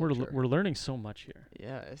sure for culture. We're learning so much here.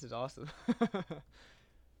 Yeah, this is awesome.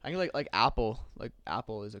 I think like Apple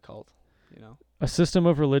is a cult. You know, a system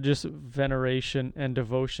of religious veneration and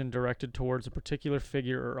devotion directed towards a particular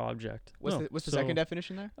figure or object. What's the second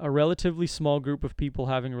definition there? A relatively small group of people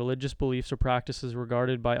having religious beliefs or practices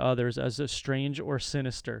regarded by others as strange or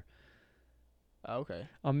sinister. Okay.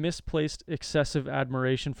 A misplaced excessive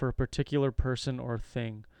admiration for a particular person or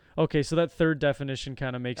thing. Okay, so that third definition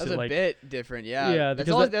kind of makes it like a bit different. Yeah. Yeah,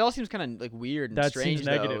 because that all seems kind of like weird and strange. Seems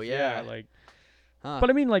negative. Though. Yeah, like.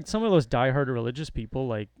 But I mean, like some of those diehard religious people,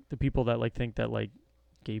 like the people that like think that like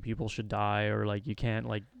gay people should die or like you can't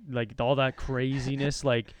like all that craziness,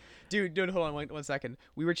 like. Dude, hold on one second.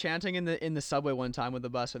 We were chanting in the subway one time with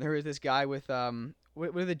the bus, and there was this guy with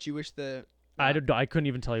what are the Jewish I couldn't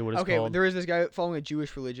even tell you what it's called. Okay, there is this guy following a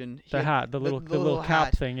Jewish religion. The hat, the little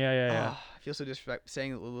cap thing. Yeah. I feel so disrespectful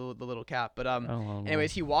saying the little cap, but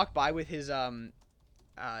anyways, he walked by with his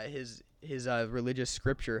religious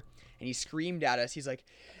scripture, and he screamed at us. He's like,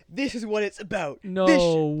 "This is what it's about." No this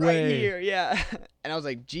way. Right here, yeah. And I was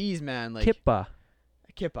like, "Geez, man, like kippah."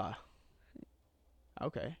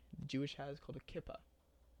 Okay, the Jewish hat is called a kippah.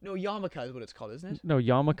 No, yarmulke is what it's called, isn't it? No,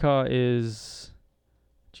 yarmulke is.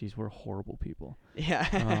 Jeez, we're horrible people. Yeah.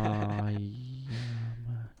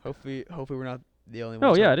 Hopefully we're not the only Oh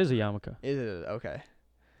ones. yeah, it is a yarmulke. Is it? Okay.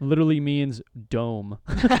 Literally means dome.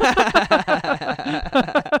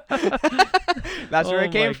 That's where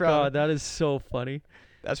it came from. God, that is so funny.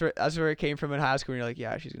 That's where it came from in high school. And you're like,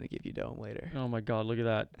 yeah, she's gonna give you dome later. Oh my God, look at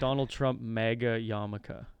that. Donald Trump MAGA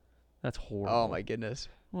yarmulke. That's horrible. Oh my goodness.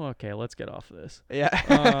 Well, okay, let's get off of this. Yeah.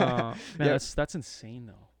 Man, that's insane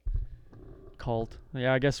though. Cult.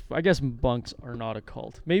 Yeah, I guess monks are not a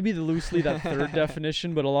cult. Maybe loosely that third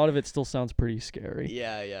definition, but a lot of it still sounds pretty scary.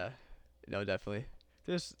 Yeah. No, definitely.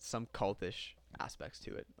 There's some cultish aspects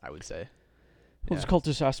to it, I would say. Well, there's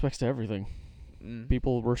cultish aspects to everything.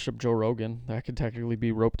 People worship Joe Rogan. That could technically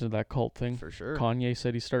be roped into that cult thing. For sure. Kanye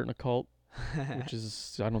said he's starting a cult, which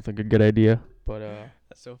is, I don't think, a good idea. But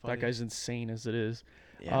that's so funny. That guy's insane as it is.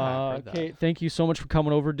 Yeah, I've heard okay, that. thank you so much for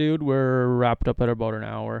coming over, dude. We're wrapped up at about an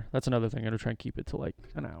hour. That's another thing. I'm going to try and keep it to like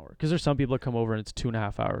an hour. Because there's some people that come over and it's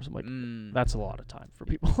 2.5 hours. I'm like, that's a lot of time for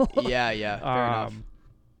people. Yeah. Fair enough.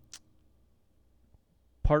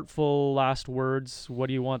 partful last words. What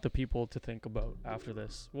do you want the people to think about after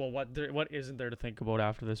this? Well, what isn't there to think about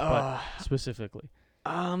after this, but specifically?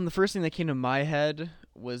 The first thing that came to my head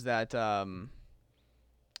was that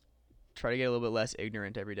try to get a little bit less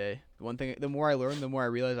ignorant every day. One thing, the more I learn, the more I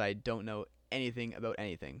realize I don't know anything about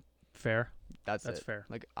anything. Fair. That's it. fair.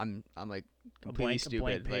 Like I'm like completely stupid.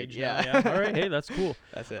 Blank page. Like, yeah. All right. Hey, that's cool.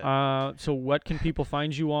 That's it. So what can people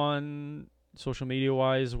find you on social media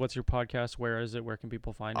wise? What's your podcast? Where is it? Where can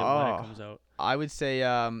people find it when it comes out? I would say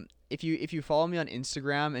if you follow me on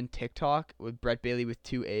Instagram and TikTok with Brett Bailey with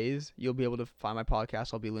 2 A's, you'll be able to find my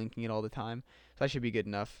podcast. I'll be linking it all the time. So that should be good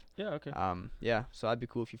enough. Yeah, okay. Yeah, so that'd be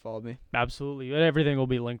cool if you followed me. Absolutely. Everything will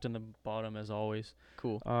be linked in the bottom as always.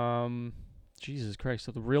 Cool. Jesus Christ.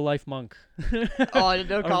 So the real life monk. Oh,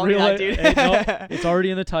 don't call me that, dude. Hey, no, it's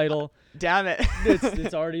already in the title. Damn it.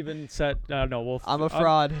 It's already been set. No, I'm a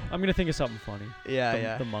fraud. I'm going to think of something funny.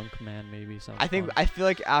 Yeah, The monk man maybe. I feel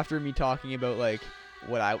like after me talking about like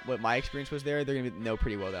what my experience was there, they're gonna know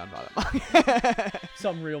pretty well that I'm not a monk.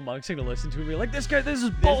 Some real monks are gonna listen to me like, this is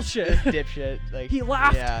bullshit. This dipshit. Like he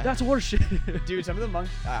laughed. Yeah. That's horseshit. Dude, some of the monks.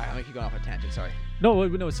 I'm gonna keep going off a tangent. Sorry. No,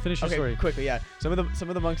 it's finish your Okay, story. quickly. Yeah. Some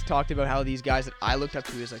of the monks talked about how these guys that I looked up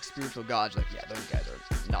to as like spiritual gods, like those guys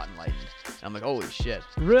are not enlightened. And I'm like, holy shit.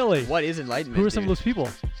 Really? What is enlightenment? Who are some of those people?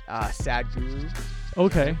 Sadhguru.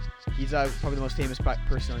 Okay. He's probably the most famous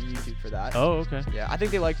person on YouTube for that. Oh, okay. Yeah, I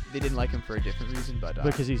think they didn't like him for a different reason, but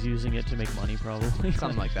because he's using it to make money, probably.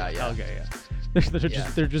 something like that. Yeah. Okay, yeah.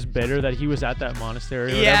 They're just bitter that he was at that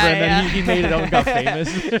monastery or whatever, Yeah, and then he made it out and got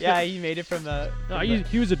famous. Yeah, he made it from the. No,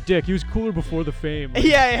 he was a dick. He was cooler before the fame. Like,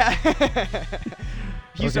 Yeah.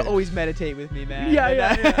 He used to Okay. always meditate with me, man.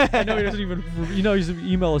 Yeah. I know he doesn't even. He's gonna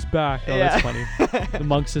email us back. Oh, Yeah. that's funny. The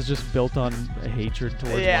monks is just built on a hatred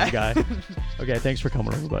towards one guy. Okay, thanks for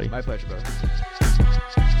coming, everybody. My pleasure, bro.